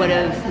than it would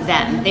have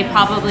them. They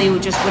probably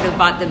would have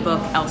bought the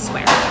book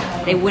elsewhere.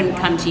 They wouldn't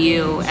come to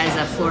you as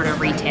a Florida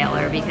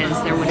retailer,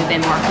 because there would have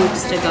been more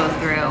hoops to go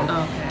through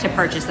to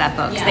purchase that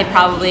book. So they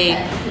probably,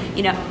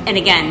 and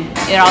again,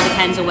 it all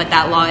depends on what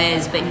that law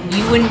is, but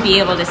you wouldn't be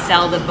able to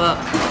sell the book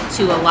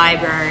to a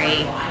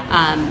library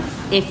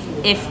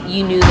if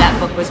you knew that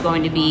book was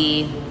going to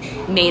be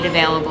made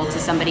available to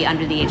somebody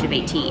under the age of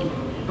 18.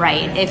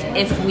 Right?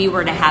 If we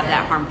were to have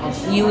that harmful,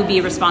 you would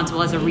be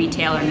responsible as a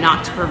retailer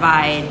not to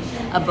provide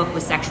a book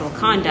with sexual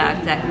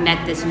conduct that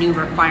met this new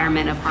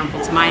requirement of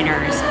harmful to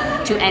minors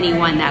to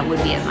anyone that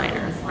would be a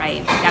minor,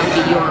 right? That would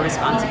be your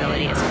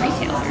responsibility as a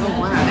retailer.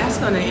 Oh, wow, that's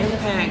going to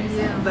impact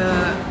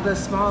the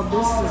small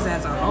businesses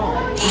as a whole.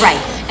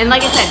 Right. And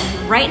like I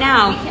said, right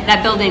now,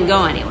 that bill didn't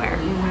go anywhere.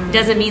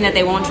 Doesn't mean that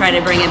they won't try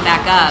to bring it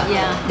back up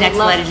next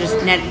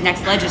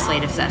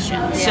legislative session.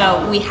 Yeah.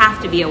 So we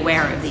have to be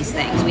aware of these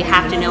things. We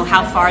have to know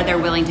how far they're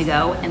willing to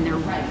go, and they're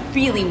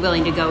really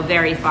willing to go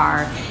very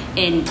far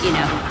in,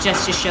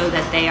 just to show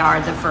that they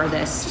are the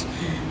furthest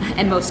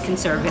and most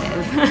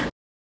conservative.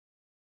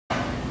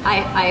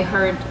 I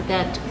heard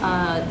that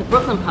the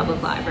Brooklyn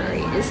Public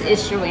Library is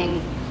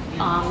issuing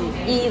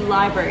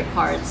e-library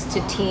cards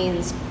to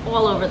teens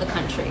all over the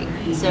country.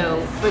 Mm-hmm. So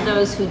for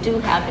those who do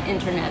have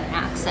internet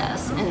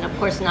access, and of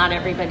course not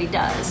everybody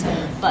does,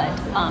 but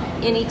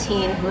any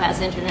teen who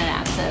has internet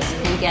access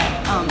can get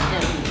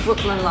a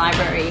Brooklyn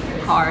Library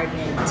card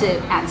to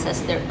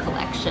access their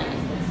collection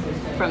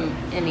from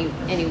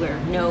anywhere,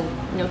 no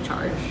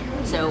charge.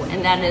 So,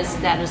 and that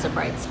is a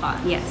bright spot.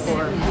 Yes.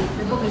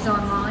 The book is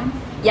online?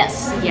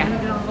 Yes. Yeah.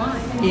 Read it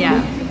online?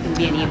 Yeah. It can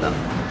be an ebook.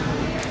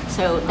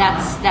 So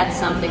that's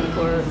something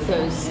for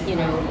those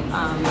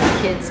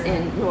kids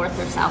in North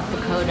or South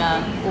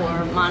Dakota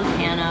or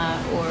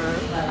Montana or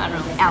I don't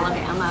know,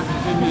 Alabama,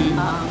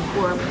 mm-hmm.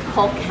 Or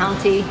Polk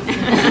County,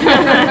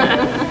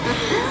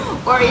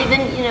 or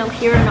even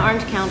here in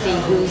Orange County,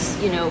 who's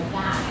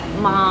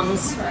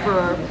moms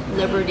for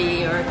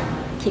liberty or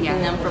keeping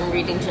them from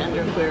reading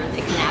genderqueer.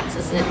 They can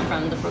access it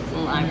from the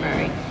Brooklyn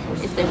Library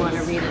if they want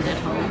to read it at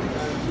home.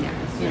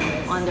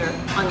 On their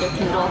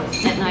Kindle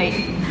at night,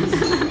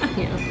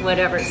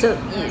 whatever. So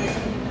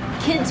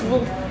kids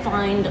will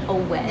find a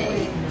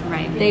way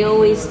Right. They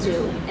always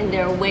do, and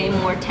they're way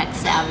more tech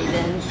savvy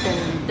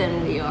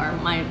than we are.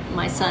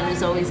 My son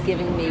is always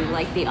giving me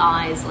like the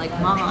eyes, like,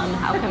 Mom,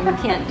 how come you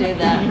can't do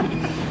that?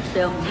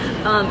 So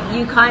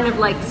you kind of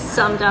like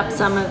summed up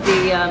some of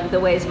the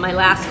ways. My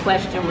last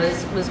question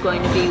was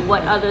going to be,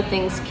 what other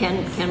things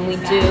can we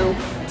do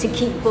to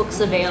keep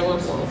books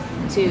available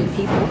to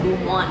people who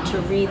want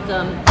to read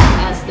them,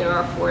 as there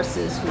are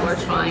forces who are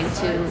trying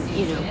to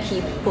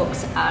keep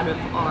books out of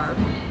our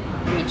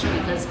reach,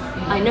 because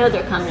I know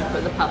they're coming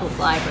for the public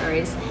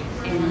libraries,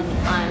 and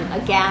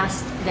I'm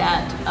aghast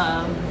that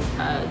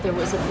there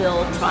was a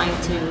bill trying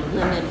to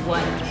limit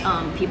what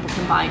people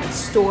can buy in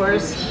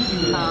stores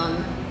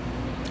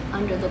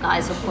under the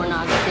guise of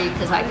pornography,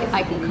 because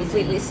I can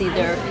completely see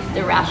their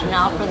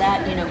rationale for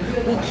that.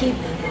 We keep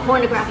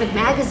pornographic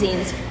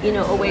magazines,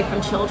 away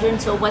from children,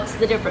 so what's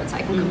the difference?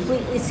 I can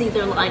completely see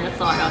their line of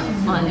thought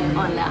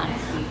on that.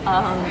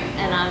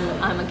 And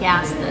I'm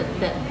aghast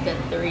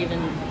that they're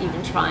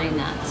even trying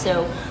that.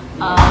 So,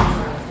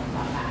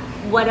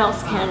 what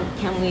else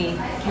can we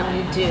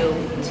do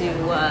to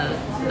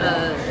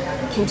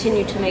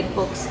continue to make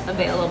books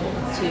available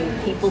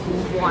to people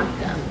who want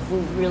them, who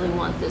really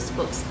want these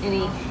books?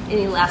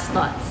 Any last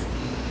thoughts?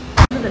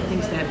 One of the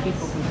things that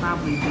people can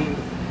probably do,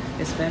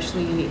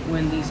 especially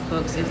when these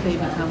books, if they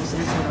become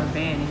censored or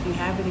banned, if you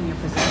have it in your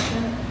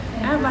possession,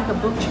 have like a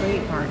book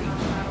trade party.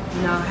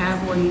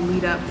 Have where you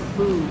meet up for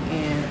food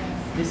and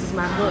this is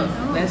my book.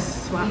 Let's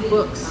swap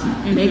books.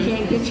 They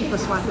can't get you for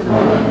swapping a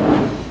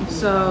book.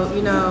 So,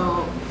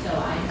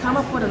 come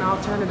up with an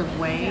alternative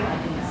way.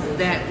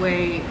 That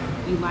way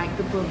you like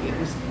the book, it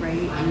was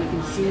great, and you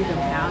can see the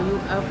value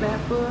of that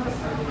book,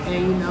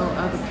 and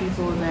other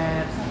people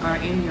that are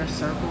in your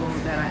circle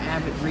that are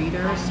avid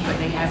readers, but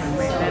they haven't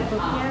read that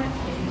book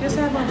yet. Just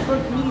have a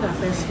book meetup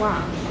and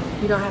swap.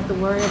 You don't have to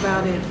worry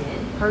about it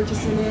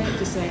purchasing it.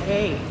 Just say,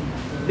 hey,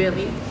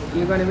 Billy,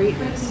 you're going to read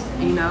this,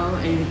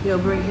 and he'll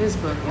bring his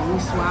book, and we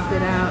swap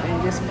it out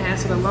and just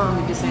pass it along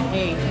and just say,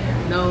 hey,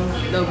 no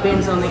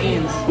bends on the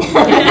ends.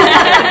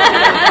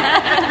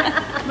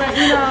 But,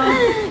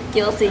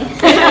 Guilty.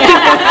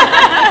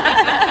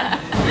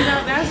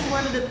 That's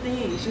one of the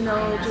things,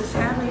 just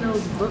having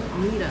those book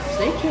meetups.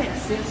 They can't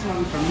censor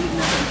you from meeting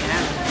up and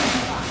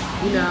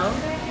gathering,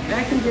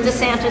 that can just...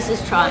 DeSantis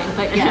is trying,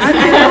 but yes.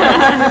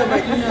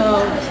 But,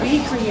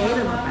 be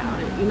creative about it.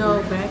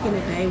 Back in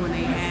the day when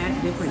they had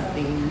different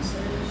things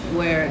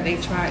where they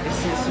tried to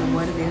censor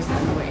what it is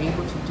that we were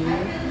able to do,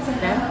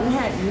 that we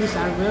had used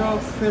our real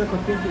critical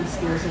thinking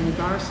skills in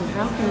regards to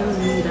how can we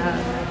meet up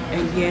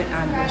and get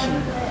our mission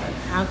done?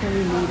 How can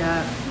we meet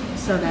up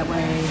so that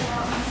way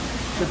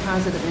the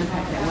positive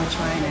impact that we're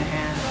trying to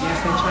have,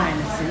 yes, they're trying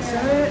to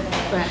censor it,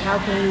 but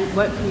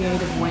what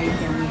creative way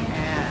can we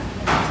have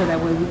so that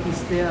way we can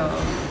still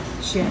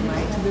shed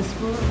light to this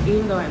book,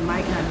 even though it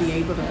might not be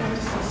able to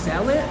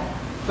sell it,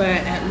 but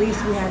at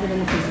least we have it in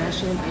the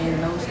possession,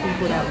 and those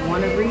people that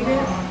want to read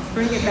it,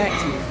 bring it back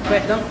to you.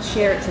 But don't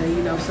share it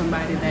to,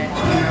 somebody that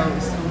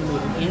is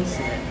totally against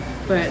it.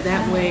 But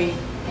that way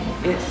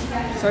it's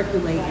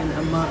circulating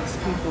amongst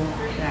people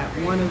that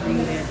want to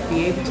read it,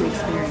 be able to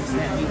experience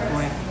that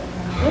viewpoint.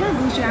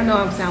 I know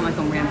I sound like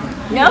I'm rambling.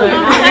 No, you're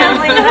not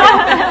rambling.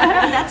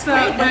 That's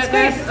great. But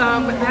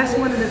that's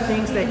one of the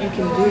things that you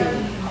can do.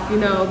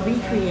 Be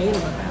creative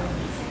about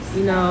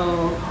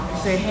it.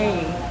 Say,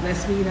 hey,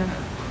 let's meet up.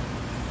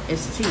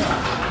 It's cheap,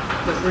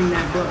 but bring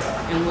that book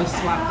and we'll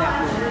swap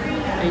that book.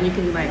 And you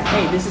can be like,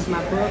 hey, this is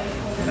my book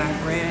that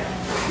I've read.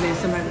 And then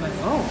somebody will be like,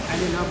 oh, I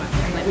didn't know about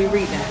that. Let me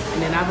read that.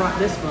 And then I brought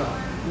this book.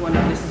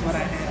 This is what I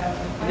have.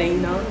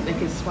 And then, they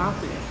can swap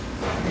it.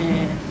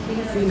 And,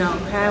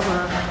 have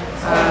a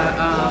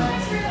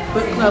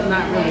book club,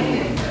 not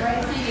really.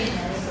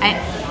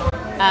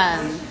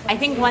 I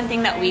think one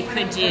thing that we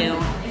could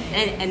do,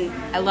 and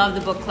I love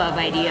the book club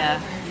idea.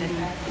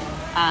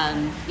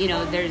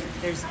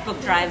 There's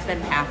book drives that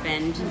have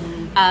happened.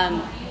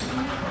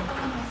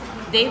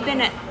 They've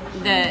been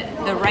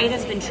the right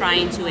has been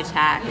trying to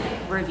attack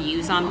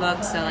reviews on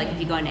books. So, like, if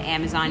you go into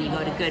Amazon, you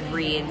go to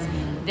Goodreads,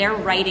 they're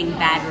writing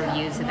bad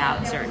reviews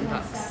about certain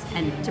books,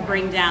 and to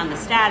bring down the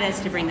status,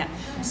 to bring that.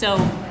 So,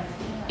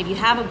 if you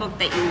have a book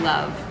that you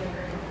love,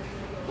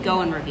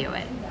 go and review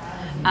it.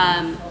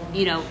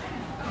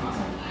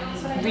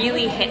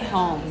 Really hit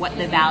home what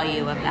the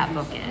value of that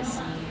book is,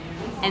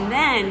 and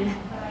then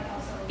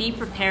be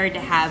prepared to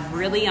have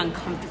really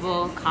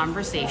uncomfortable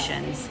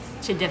conversations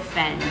to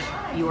defend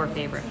your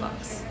favorite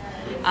books.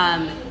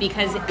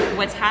 Because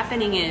what's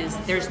happening is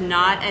there's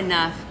not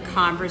enough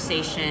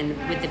conversation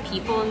with the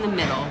people in the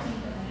middle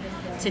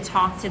to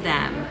talk to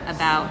them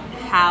about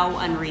how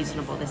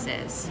unreasonable this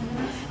is.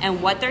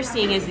 And what they're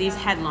seeing is these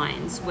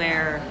headlines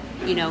where,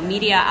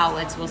 media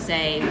outlets will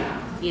say,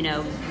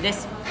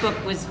 this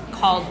book was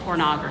called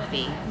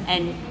pornography,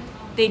 and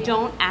they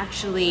don't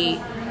actually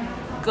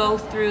go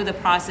through the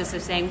process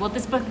of saying, well,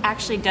 this book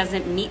actually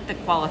doesn't meet the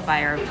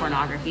qualifier of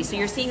pornography. So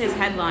you're seeing this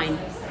headline,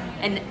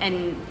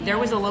 and there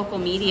was a local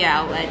media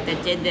outlet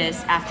that did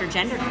this after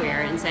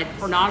genderqueer and said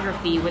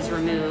pornography was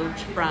removed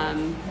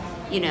from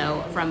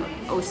from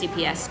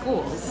OCPS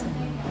schools.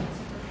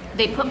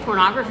 They put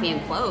pornography in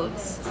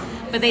clothes,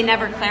 but they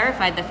never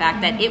clarified the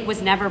fact that it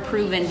was never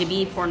proven to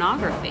be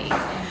pornography.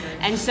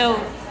 And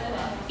so,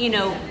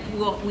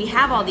 we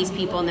have all these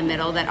people in the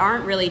middle that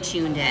aren't really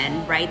tuned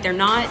in, right? They're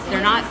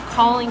not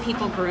calling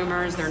people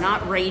groomers. They're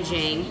not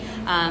raging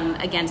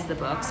against the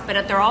books,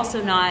 but they're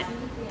also not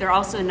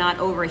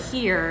over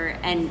here,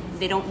 and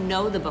they don't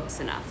know the books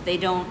enough. They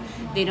don't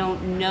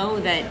know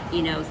that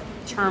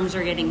terms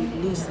are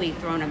getting loosely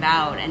thrown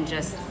about,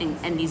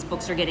 and these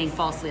books are getting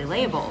falsely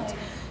labeled.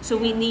 So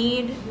we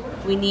need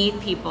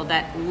people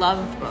that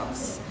love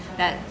books,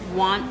 that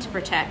want to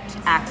protect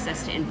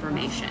access to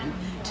information,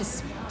 to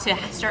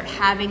start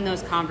having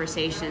those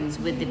conversations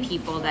with the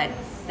people that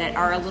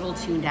are a little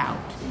tuned out,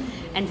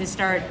 and to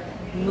start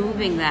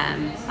moving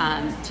them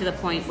to the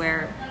point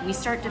where we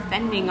start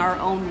defending our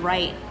own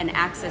right and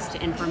access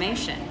to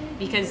information.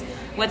 Because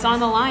what's on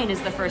the line is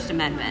the First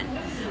Amendment.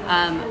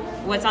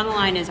 What's on the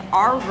line is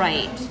our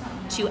right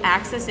to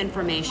access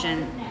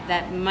information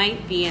that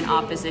might be in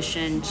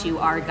opposition to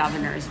our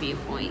governor's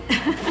viewpoint.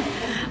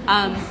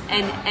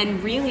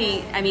 And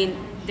really,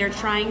 they're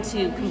trying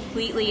to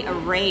completely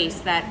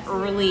erase that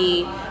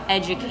early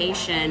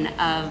education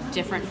of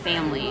different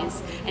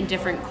families and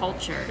different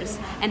cultures.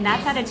 And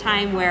that's at a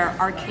time where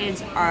our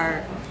kids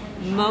are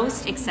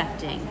most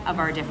accepting of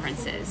our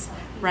differences,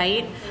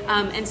 right?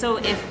 And so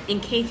if in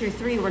K through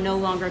 3 we're no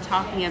longer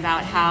talking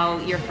about how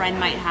your friend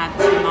might have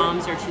 2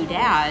 moms or 2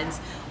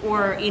 dads,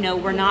 or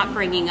we're not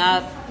bringing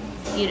up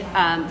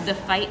the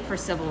fight for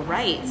civil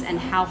rights and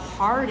how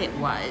hard it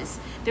was,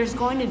 there's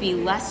going to be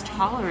less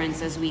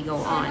tolerance as we go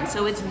on.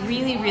 So it's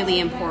really, really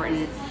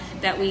important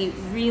that we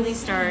really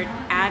start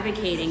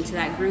advocating to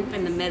that group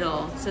in the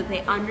middle so that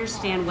they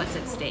understand what's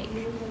at stake.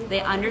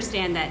 They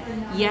understand that,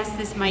 yes,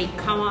 this might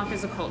come off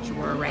as a culture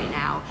war right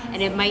now,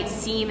 and it might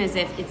seem as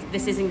if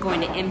this isn't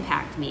going to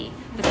impact me,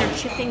 but they're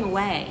chipping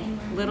away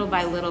little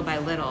by little by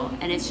little,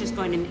 and it's just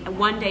going to,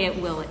 one day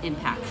it will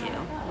impact you,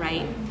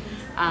 right?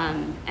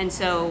 And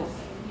so,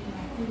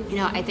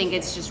 I think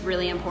it's just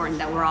really important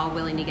that we're all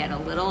willing to get a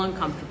little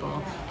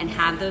uncomfortable and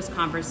have those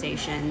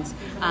conversations,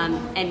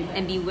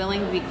 and be willing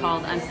to be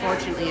called,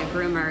 unfortunately, a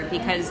groomer,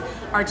 because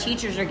our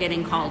teachers are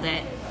getting called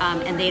it,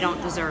 and they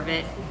don't deserve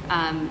it.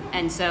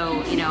 And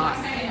so,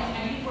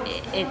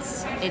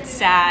 it's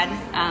sad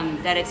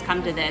that it's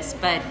come to this,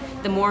 but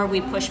the more we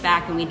push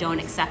back and we don't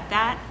accept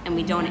that, and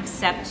we don't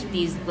accept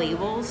these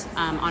labels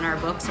on our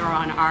books or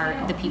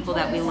on the people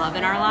that we love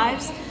in our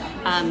lives,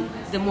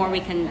 the more we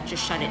can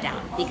just shut it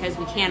down, because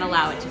we can't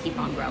allow it to keep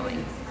on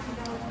growing.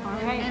 All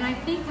right. And I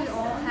think we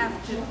all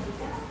have to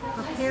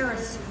prepare a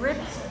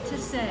script to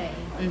say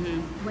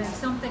when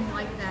something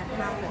like that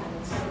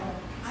happens,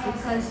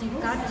 because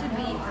you've got to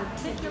be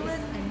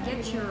articulate and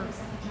get your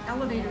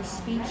elevator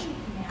speech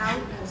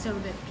out so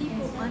that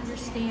people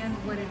understand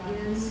what it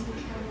is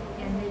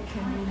and they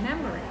can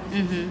remember it.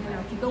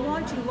 If you go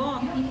on too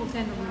long, people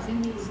tend to lose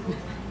interest.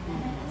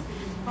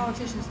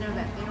 Politicians know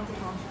that. They don't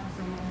talk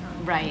for a long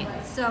time. Right.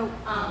 So,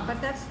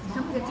 but that's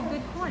a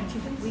good point.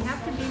 We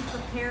have to be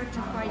prepared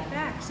to fight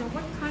back. So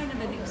what kind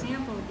of an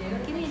example,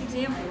 give me an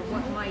example of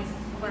what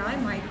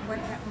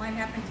might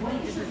happen to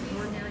me as an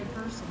ordinary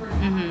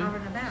person out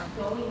and about.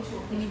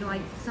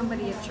 Like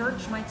somebody at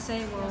church might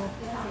say, well,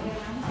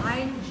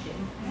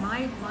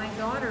 my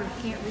daughter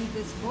can't read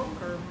this book,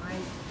 or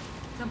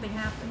something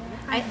happened.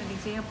 What kind of an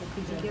example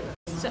could you give us?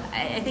 So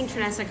I think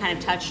Trenessa kind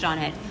of touched on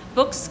it.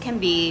 Books can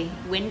be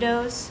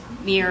windows,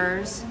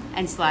 mirrors,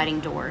 and sliding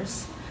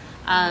doors.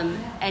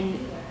 And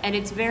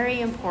it's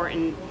very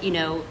important,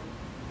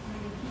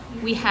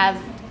 we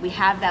have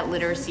that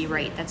literacy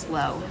rate that's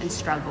low and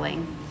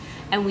struggling.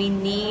 And we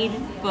need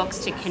books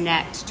to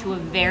connect to a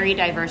very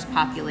diverse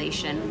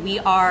population. We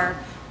have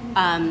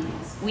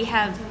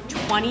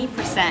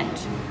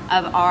 20%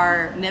 of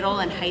our middle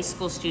and high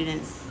school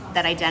students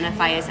that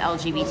identify as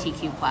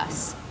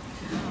LGBTQ+.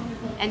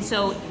 And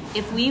so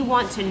if we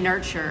want to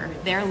nurture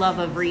their love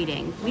of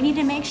reading, we need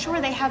to make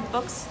sure they have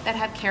books that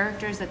have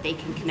characters that they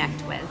can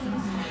connect with.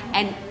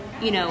 And,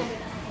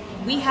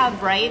 we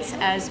have rights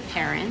as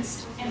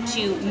parents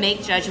to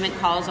make judgment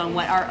calls on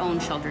what our own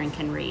children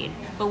can read.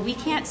 But we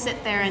can't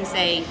sit there and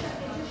say,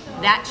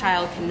 that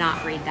child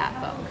cannot read that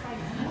book.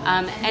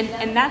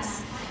 And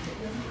that's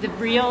the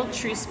real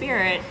true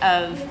spirit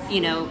of,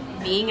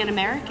 being an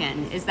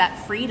American, is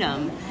that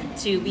freedom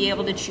to be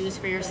able to choose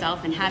for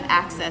yourself and have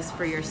access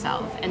for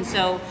yourself. And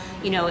so,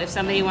 if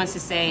somebody wants to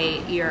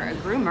say you're a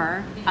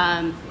groomer,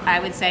 I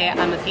would say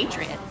I'm a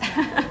patriot.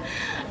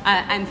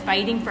 I'm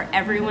fighting for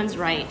everyone's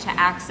right to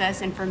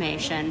access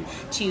information,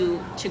 to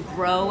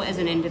grow as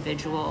an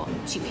individual,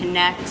 to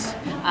connect,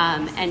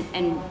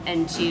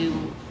 and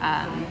to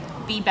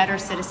be better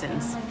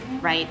citizens,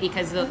 right?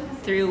 Because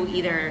through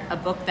either a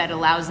book that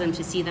allows them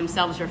to see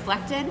themselves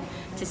reflected,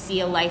 to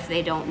see a life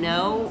they don't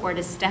know, or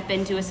to step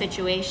into a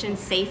situation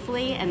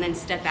safely and then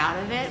step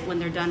out of it when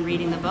they're done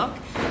reading the book,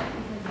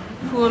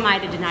 who am I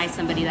to deny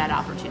somebody that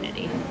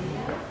opportunity?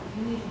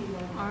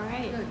 All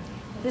right.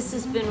 This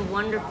has been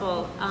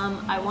wonderful.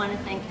 I want to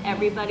thank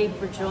everybody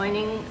for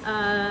joining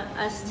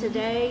us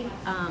today.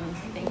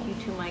 Thank you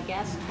to my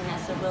guest,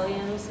 Trenessa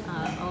Williams,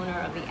 owner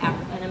of the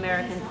African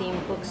American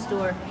themed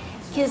bookstore,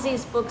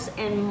 Kizzy's Books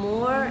and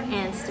More,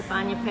 and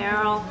Stephana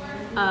Ferrell,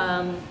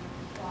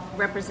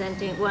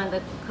 representing one of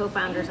the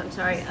co-founders,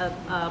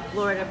 of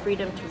Florida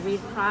Freedom to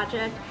Read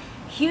Project.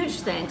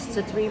 Huge thanks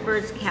to Three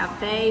Birds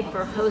Cafe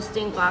for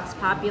hosting Vox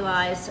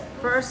Populai's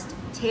first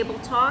table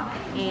talk.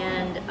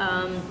 And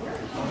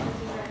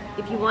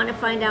if you want to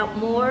find out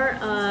more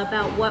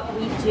about what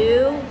we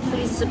do,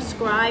 please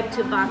subscribe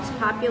to Vox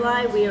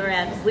Populi. We are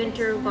at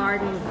Winter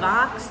Garden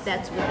Vox,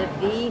 that's with a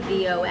V,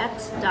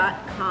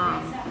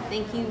 VOX.com.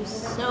 Thank you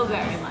so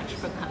very much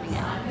for coming out.